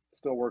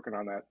 Still working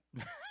on that.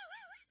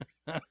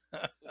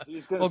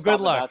 Well,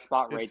 good luck. That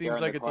spot right it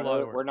seems like it's a lot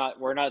of work.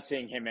 We're not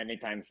seeing him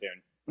anytime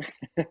soon.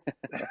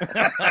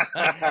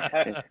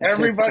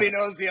 Everybody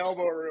knows the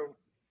elbow room.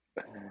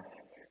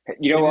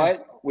 You know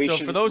what? We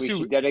for those who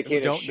who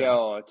dedicate don't a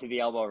show to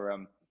the elbow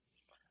room.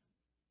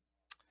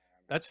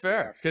 That's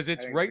fair because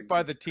it's right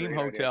by the team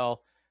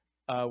hotel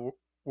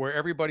where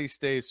everybody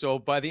stays. So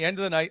by the end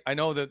of the night, I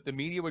know that the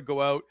media would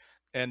go out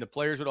and the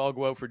players would all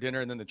go out for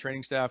dinner, and then the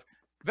training staff.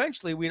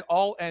 Eventually, we'd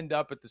all end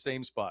up at the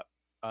same spot.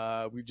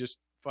 We just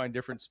find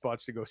different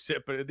spots to go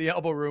sit, but the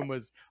elbow room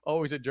was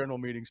always a general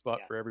meeting spot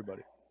for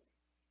everybody.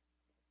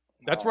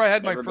 That's where I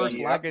had my first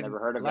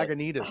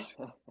Lagunitas.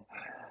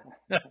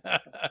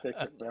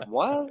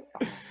 What?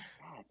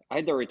 I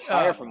had to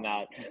retire from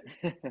that.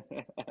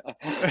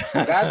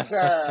 That's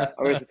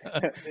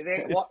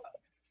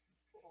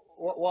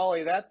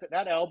Wally.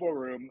 That elbow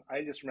room.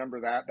 I just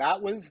remember that.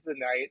 That was the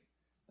night.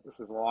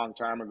 This is a long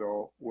time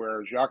ago,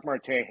 where Jacques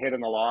Martin hid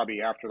in the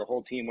lobby after the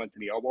whole team went to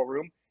the elbow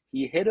room.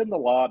 He hid in the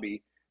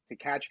lobby to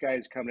catch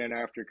guys coming in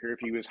after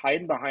curfew. He was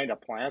hiding behind a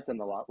plant in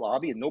the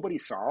lobby, and nobody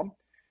saw him.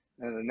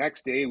 And the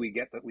next day, we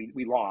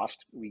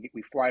lost. We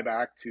fly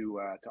back to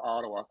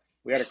Ottawa,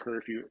 We had a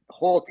curfew. The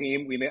whole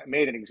team, we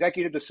made an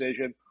executive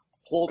decision.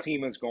 Whole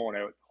team is going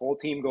out. Whole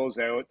team goes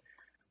out.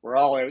 We're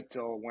all out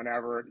till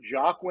whenever.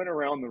 Jacques went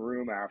around the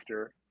room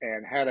after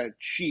and had a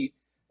sheet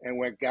and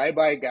went guy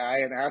by guy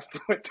and asked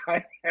what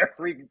time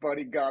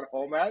everybody got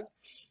home at.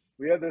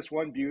 We had this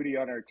one beauty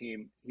on our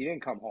team. He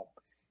didn't come home.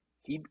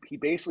 He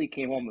basically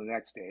came home the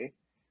next day.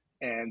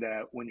 And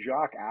when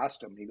Jacques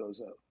asked him, he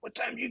goes, what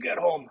time do you get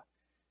home?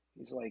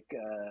 He's like,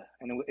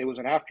 and it was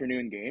an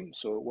afternoon game,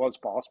 so it was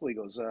possible. He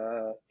goes,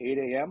 8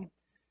 a.m.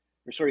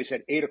 Or sorry, he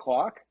said 8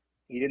 o'clock.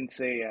 He didn't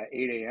say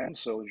 8 a.m.,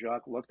 so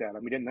Jacques looked at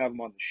him. He didn't have him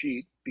on the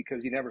sheet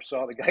because he never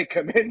saw the guy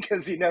come in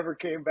because he never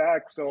came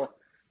back. So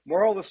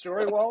moral of the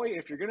story, Wally,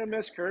 if you're going to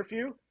miss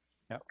curfew,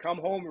 come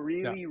home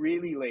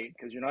really late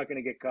because you're not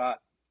going to get caught.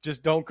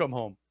 Just don't come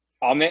home.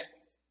 I'll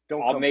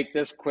make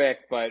this quick,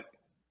 but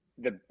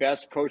the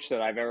best coach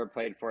that I've ever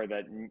played for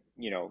that,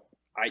 you know,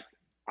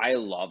 I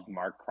loved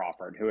Mark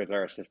Crawford, who was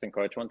our assistant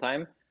coach one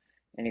time.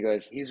 And he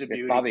goes, he's a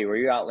beauty. Bobby, were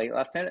you out late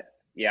last night?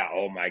 Yeah.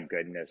 Oh my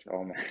goodness.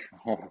 Oh.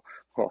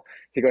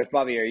 He goes,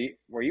 Bobby,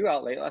 were you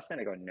out late last night?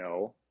 I go,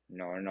 no.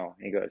 And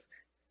he goes,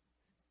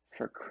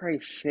 for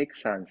Christ's sake,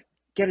 sons,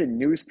 get a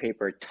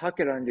newspaper, tuck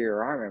it under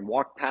your arm and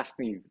walk past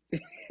me.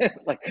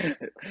 Like,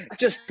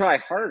 just try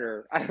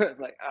harder. I was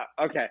like,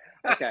 okay,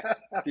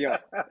 deal.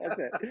 That's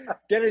it.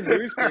 Get a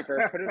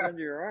newspaper, put it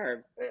under your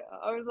arm.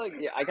 I was like,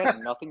 yeah, I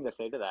got nothing to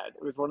say to that.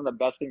 It was one of the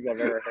best things I've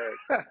ever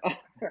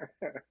heard.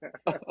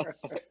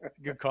 It's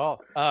a good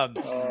call.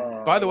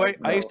 By the way,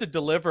 I used to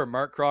deliver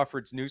Mark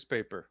Crawford's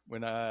newspaper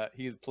when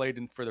he played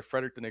for the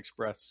Fredericton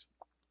Express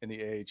in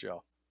the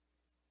AHL.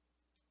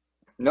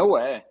 No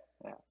way.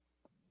 Yeah.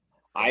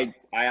 I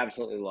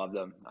absolutely loved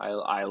him.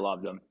 I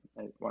loved him.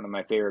 One of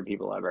my favorite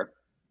people ever.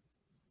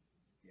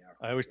 Yeah.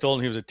 I always told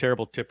him he was a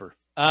terrible tipper.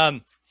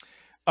 All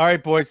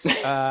right, boys,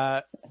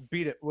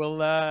 beat it.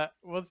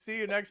 We'll see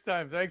you next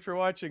time. Thanks for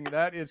watching.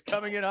 That is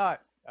Coming in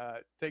Hot.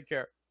 Take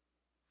care.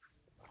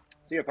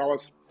 See you,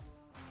 fellas.